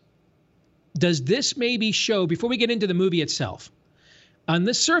surface, does this maybe show, before we get into the movie itself, on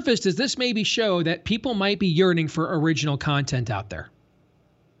the surface, does this maybe show that people might be yearning for original content out there?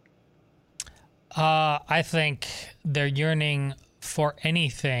 I think they're yearning for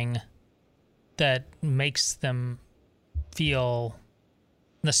anything that makes them feel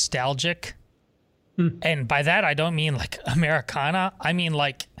nostalgic. And by that, I don't mean like Americana. I mean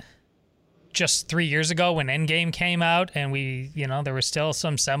like just 3 years ago when Endgame came out and there was still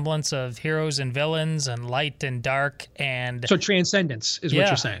some semblance of heroes and villains and light and dark. And so transcendence is what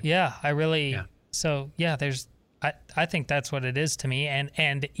you're saying. Yeah, I think that's what it is to me.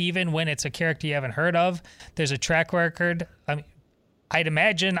 And even when it's a character you haven't heard of, there's a track record. I mean, I'd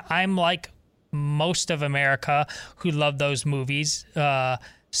imagine I'm like most of America who love those movies.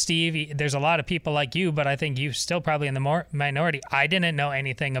 Steve, there's a lot of people like you, but I think you're still probably in the minority. I didn't know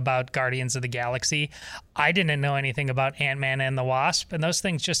anything about Guardians of the Galaxy. I didn't know anything about Ant-Man and the Wasp, and those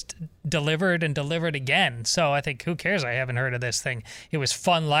things just delivered and delivered again. So I think, who cares? I haven't heard of this thing. It was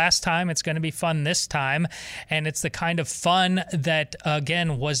fun last time. It's going to be fun this time, and it's the kind of fun that,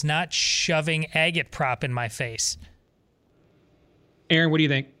 again, was not shoving agate prop in my face. Aaron, what do you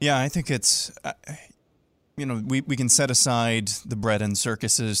think? Yeah, I think it's... we can set aside the bread and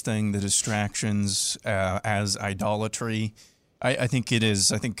circuses thing, the distractions as idolatry. I think it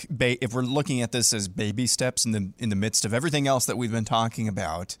is. I think if we're looking at this as baby steps in the midst of everything else that we've been talking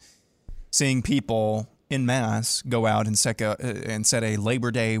about, seeing people en masse go out and set a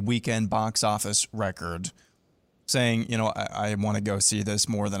Labor Day weekend box office record, saying, I want to go see this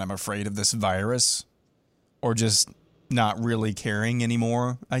more than I'm afraid of this virus, or just not really caring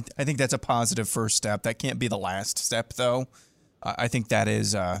anymore. I think that's a positive first step. That can't be the last step, though. I think that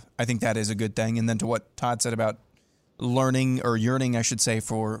is a good thing. And then to what Todd said about learning or yearning, I should say,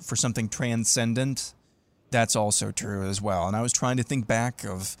 for something transcendent, that's also true as well. And I was trying to think back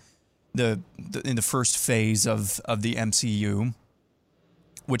of in the first phase of the MCU,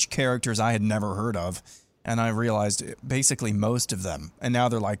 which characters I had never heard of, and I realized basically most of them, and now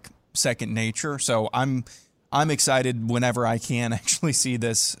they're like second nature. So I'm excited whenever I can actually see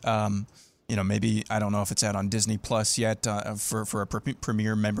this. Maybe, I don't know if it's out on Disney Plus yet for a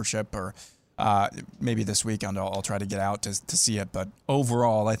premiere membership, or maybe this weekend I'll try to get out to see it. But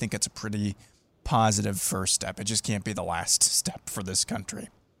overall, I think it's a pretty positive first step. It just can't be the last step for this country.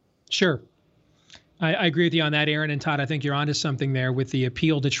 Sure. I agree with you on that, Aaron. And Todd, I think you're onto something there with the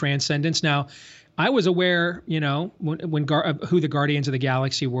appeal to transcendence. Now, I was aware, who the Guardians of the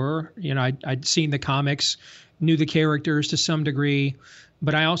Galaxy were. I'd seen the comics, knew the characters to some degree,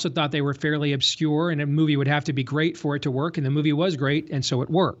 but I also thought they were fairly obscure, and a movie would have to be great for it to work, and the movie was great, and so it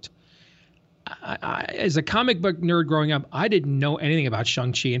worked. As a comic book nerd growing up, I didn't know anything about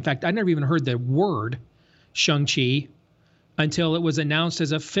Shang-Chi. In fact, I never even heard the word Shang-Chi until it was announced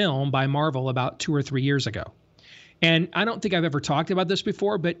as a film by Marvel about 2 or 3 years ago. And I don't think I've ever talked about this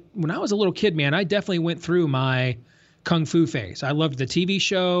before, but when I was a little kid, man, I definitely went through my Kung Fu phase. I loved the TV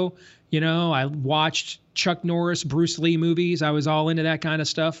show. I watched Chuck Norris, Bruce Lee movies. I was all into that kind of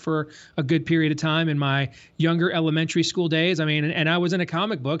stuff for a good period of time in my younger elementary school days. I mean, and I was in a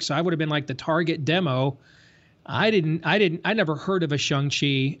comic book, so I would have been like the target demo. I never heard of a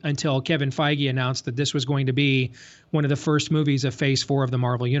Shang-Chi until Kevin Feige announced that this was going to be one of the first movies of Phase 4 of the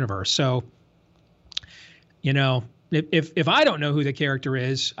Marvel Universe. So, if I don't know who the character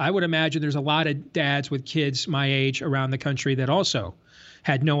is, I would imagine there's a lot of dads with kids my age around the country that also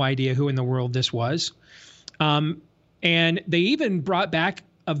had no idea who in the world this was. And they even brought back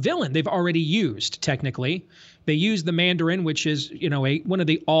a villain they've already used, technically. They used the Mandarin, which is, one of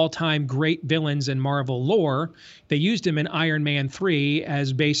the all-time great villains in Marvel lore. They used him in Iron Man 3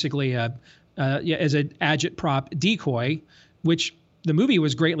 as basically as an agitprop decoy, which the movie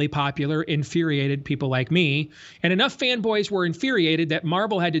was greatly popular, infuriated people like me. And enough fanboys were infuriated that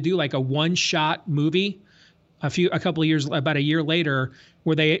Marvel had to do like a one-shot movie about a year later,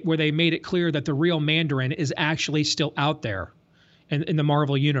 where they made it clear that the real Mandarin is actually still out there in the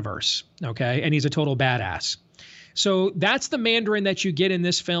Marvel universe. Okay. And he's a total badass. So that's the Mandarin that you get in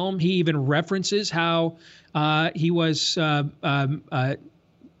this film. He even references how he was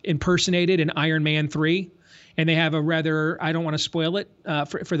impersonated in Iron Man 3. And they have a rather, I don't want to spoil it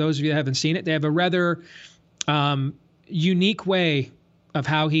for those of you that haven't seen it, they have a rather unique way of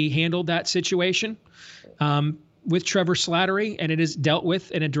how he handled that situation with Trevor Slattery, and it is dealt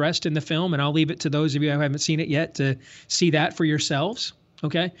with and addressed in the film. And I'll leave it to those of you who haven't seen it yet to see that for yourselves.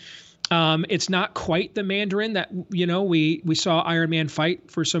 Okay. It's not quite the Mandarin that, we saw Iron Man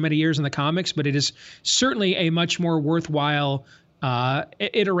fight for so many years in the comics, but it is certainly a much more worthwhile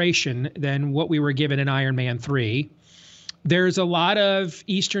iteration than what we were given in Iron Man 3. There's a lot of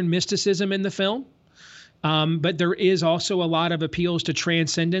Eastern mysticism in the film, but there is also a lot of appeals to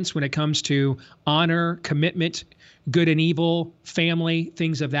transcendence when it comes to honor, commitment, good and evil, family,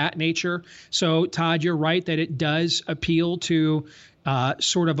 things of that nature. So, Todd, you're right that it does appeal to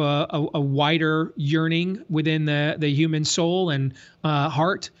sort of a wider yearning within the human soul and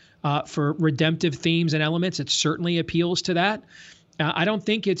heart for redemptive themes and elements. It certainly appeals to that. I don't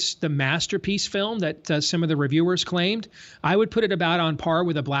think it's the masterpiece film that some of the reviewers claimed. I would put it about on par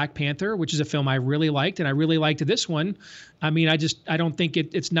with a Black Panther, which is a film I really liked, and I really liked this one. I mean, I don't think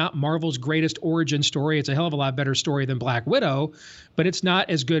it's not Marvel's greatest origin story. It's a hell of a lot better story than Black Widow, but it's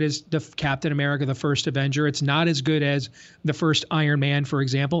not as good as the Captain America, the first Avenger. It's not as good as the first Iron Man, for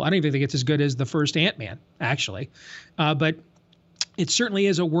example. I don't even think it's as good as the first Ant-Man, actually. But it certainly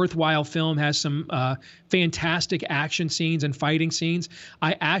is a worthwhile film, has some fantastic action scenes and fighting scenes.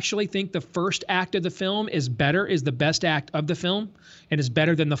 I actually think the first act of the film is the best act of the film, and is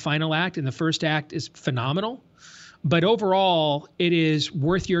better than the final act, and the first act is phenomenal. But overall, it is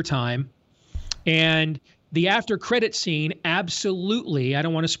worth your time. And the after credit scene, absolutely, I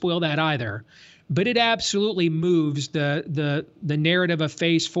don't want to spoil that either, but it absolutely moves the narrative of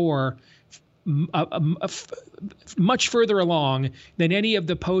Phase 4 much further along than any of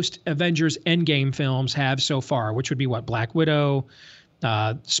the post-Avengers Endgame films have so far, which would be Black Widow,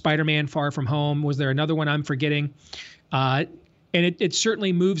 Spider-Man Far From Home. Was there another one I'm forgetting? And it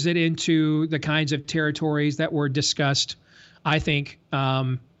certainly moves it into the kinds of territories that were discussed, I think,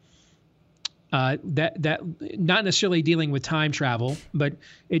 that not necessarily dealing with time travel, but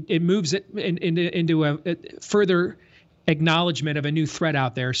it moves it into a further acknowledgement of a new threat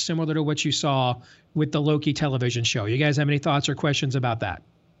out there, similar to what you saw with the Loki television show. You guys have any thoughts or questions about that?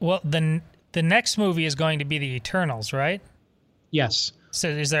 Well, the next movie is going to be the Eternals, right? Yes. So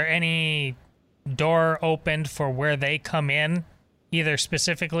is there any door opened for where they come in, either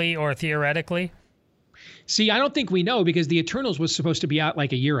specifically or theoretically? See, I don't think we know, because the Eternals was supposed to be out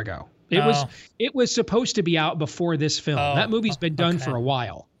like a year ago. It was supposed to be out before this film. That movie's been done for a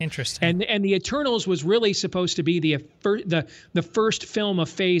while. Interesting. And the Eternals was really supposed to be the first film of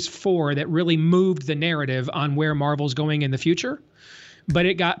Phase 4 that really moved the narrative on where Marvel's going in the future. But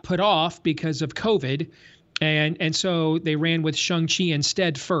it got put off because of COVID, and so they ran with Shang-Chi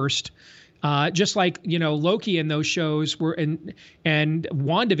instead first. Just like, Loki and those shows and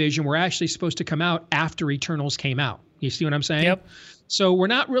WandaVision were actually supposed to come out after Eternals came out. You see what I'm saying? Yep. So we're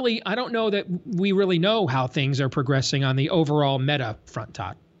not really, I don't know that we really know how things are progressing on the overall meta front,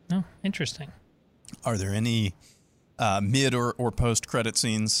 Todd. Oh, interesting. Are there any mid or post-credit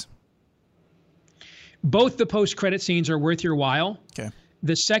scenes? Both the post-credit scenes are worth your while. Okay.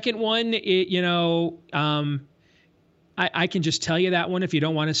 The second one, I can just tell you that one if you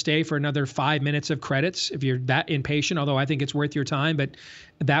don't want to stay for another 5 minutes of credits, if you're that impatient, although I think it's worth your time. But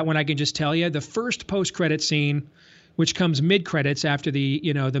that one I can just tell you. The first post-credit scene, which comes mid-credits after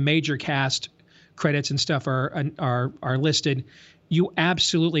the major cast credits and stuff are listed, you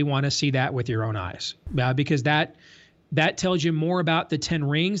absolutely want to see that with your own eyes, because that tells you more about the 10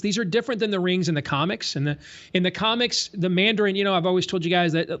 rings. These are different than the rings in the comics. In the comics, the Mandarin, I've always told you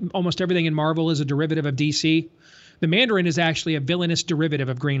guys that almost everything in Marvel is a derivative of DC. The Mandarin is actually a villainous derivative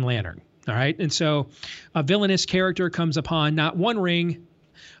of Green Lantern. All right. And so a villainous character comes upon not one ring,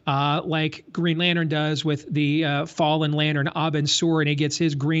 like Green Lantern does with the fallen Lantern Abin Sur, and he gets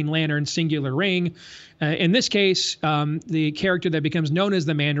his Green Lantern singular ring. In this case, the character that becomes known as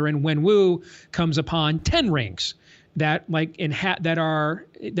the Mandarin, Wenwu, comes upon 10 rings that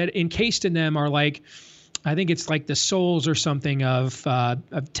that encased in them are like, I think it's like the souls or something of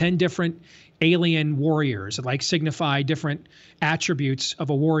 10 different alien warriors that like signify different attributes of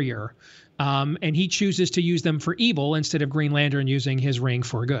a warrior. And he chooses to use them for evil instead of Green Lantern using his ring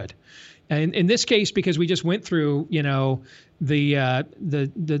for good. And in this case, because we just went through, the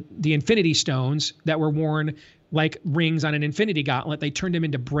Infinity Stones that were worn like rings on an Infinity Gauntlet, they turned them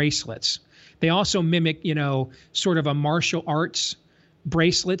into bracelets. They also mimic, sort of a martial arts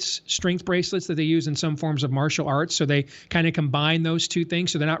bracelets, strength bracelets that they use in some forms of martial arts. So they kind of combine those two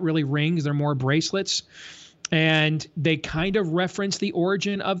things. So they're not really rings, they're more bracelets. And they kind of reference the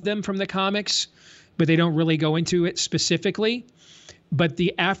origin of them from the comics, but they don't really go into it specifically. But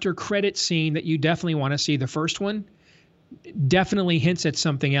the after credit scene that you definitely want to see, the first one, definitely hints at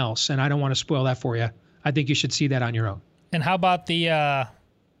something else. And I don't want to spoil that for you. I think you should see that on your own. And how about the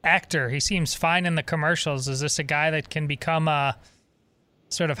actor? He seems fine in the commercials. Is this a guy that can become a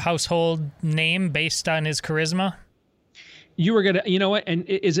sort of household name based on his charisma? You were going to, you know what? And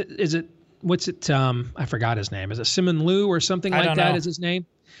is it, what's it? I forgot his name. Is it Simon Liu or something like that is his name?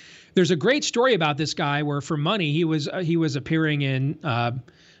 There's a great story about this guy where for money, he was appearing in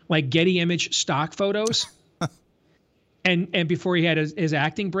like Getty Image stock photos. And before he had his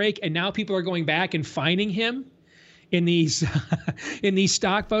acting break, and now people are going back and finding him in these in these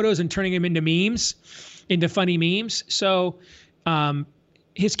stock photos and turning him into memes, into funny memes. So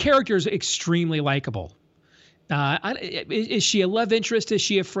his character is extremely likable. Is she a love interest? Is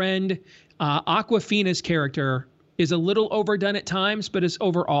she a friend? Awkwafina's character is a little overdone at times, but is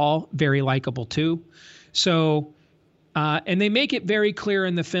overall very likable too. So. And they make it very clear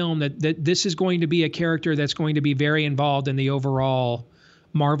in the film that this is going to be a character that's going to be very involved in the overall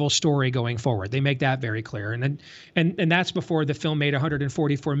Marvel story going forward. They make that very clear. And that's before the film made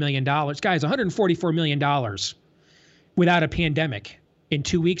 $144 million. Guys, $144 million without a pandemic in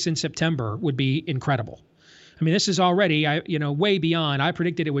 2 weeks in September would be incredible. I mean, this is already, way beyond. I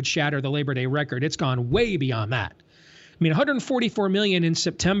predicted it would shatter the Labor Day record. It's gone way beyond that. I mean, 144 million in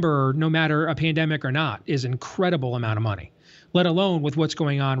September, no matter a pandemic or not, is an decredible amount of money, let alone with what's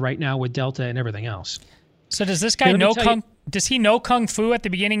going on right now with Delta and everything else. So does this guy does he know Kung Fu at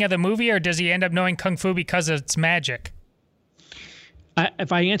the beginning of the movie, or does he end up knowing Kung Fu because it's magic?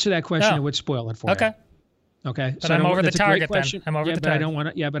 If I answer that question, it would spoil it for you. Okay. But so I'm over the target then. I'm over the target. But I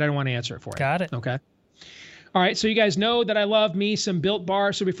don't want to answer it for you. Got it. Okay. All right, so you guys know that I love me some Built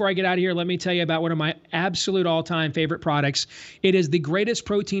Bar. So before I get out of here, let me tell you about one of my absolute all-time favorite products. It is the greatest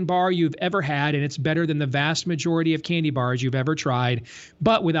protein bar you've ever had, and it's better than the vast majority of candy bars you've ever tried,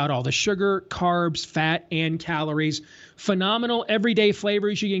 but without all the sugar, carbs, fat, and calories. Phenomenal everyday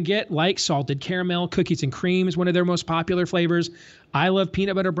flavors you can get, like salted caramel, cookies and cream is one of their most popular flavors. I love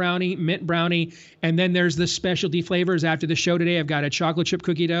peanut butter brownie, mint brownie, and then there's the specialty flavors. After the show today, I've got a chocolate chip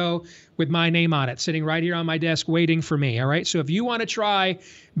cookie dough with my name on it sitting right here on my desk waiting for me. All right, so if you want to try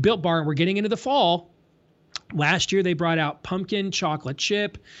Built Bar, and we're getting into the fall. Last year, they brought out pumpkin chocolate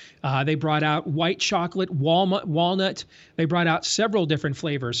chip. They brought out white chocolate walnut. They brought out several different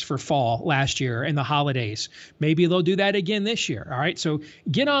flavors for fall last year and the holidays. Maybe they'll do that again this year. All right. So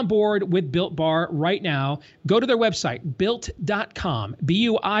get on board with Built Bar right now. Go to their website, built.com,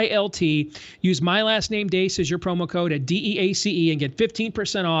 BUILT. Use my last name, Dace, as your promo code at DEACE and get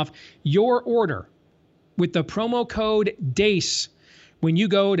 15% off your order with the promo code DACE when you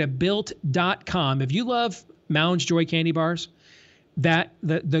go to built.com. If you love Mounds Joy candy bars, that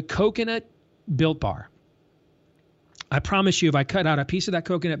the coconut Built Bar, I promise you, if I cut out a piece of that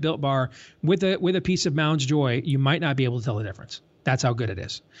coconut Built Bar with a piece of Mounds Joy, you might not be able to tell the difference. That's how good it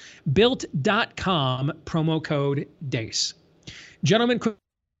is. Built.com, promo code DACE. Gentlemen.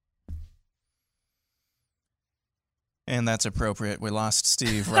 And that's appropriate. We lost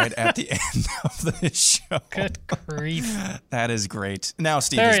Steve right at the end of the show. Good grief. That is great. Now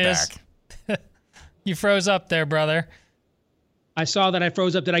Steve is back. You froze up there, brother. I saw that I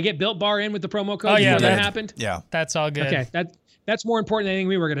froze up. Did I get Built Bar in with the promo code before that happened? Yeah. That's all good. Okay. That's more important than anything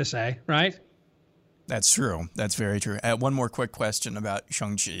we were going to say, right? That's true. That's very true. One more quick question about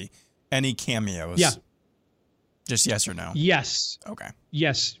Shang-Chi. Any cameos? Yeah. Just yes or no? Yes. Okay.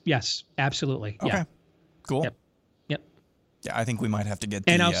 Yes. Absolutely. Okay. Yeah. Cool. Yep. Yeah, I think we might have to get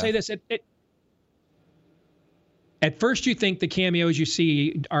And I'll say this. At first, you think the cameos you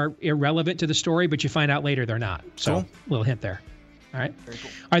see are irrelevant to the story, but you find out later they're not. So, cool. Little hint there. All right. Very cool.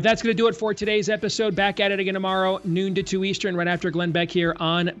 All right, that's going to do it for today's episode. Back at it again tomorrow, noon to 2 Eastern, right after Glenn Beck here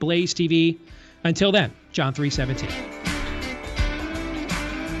on Blaze TV. Until then, John 3:17.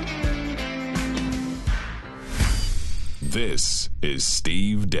 This is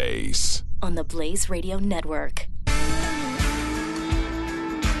Steve Deace on the Blaze Radio Network.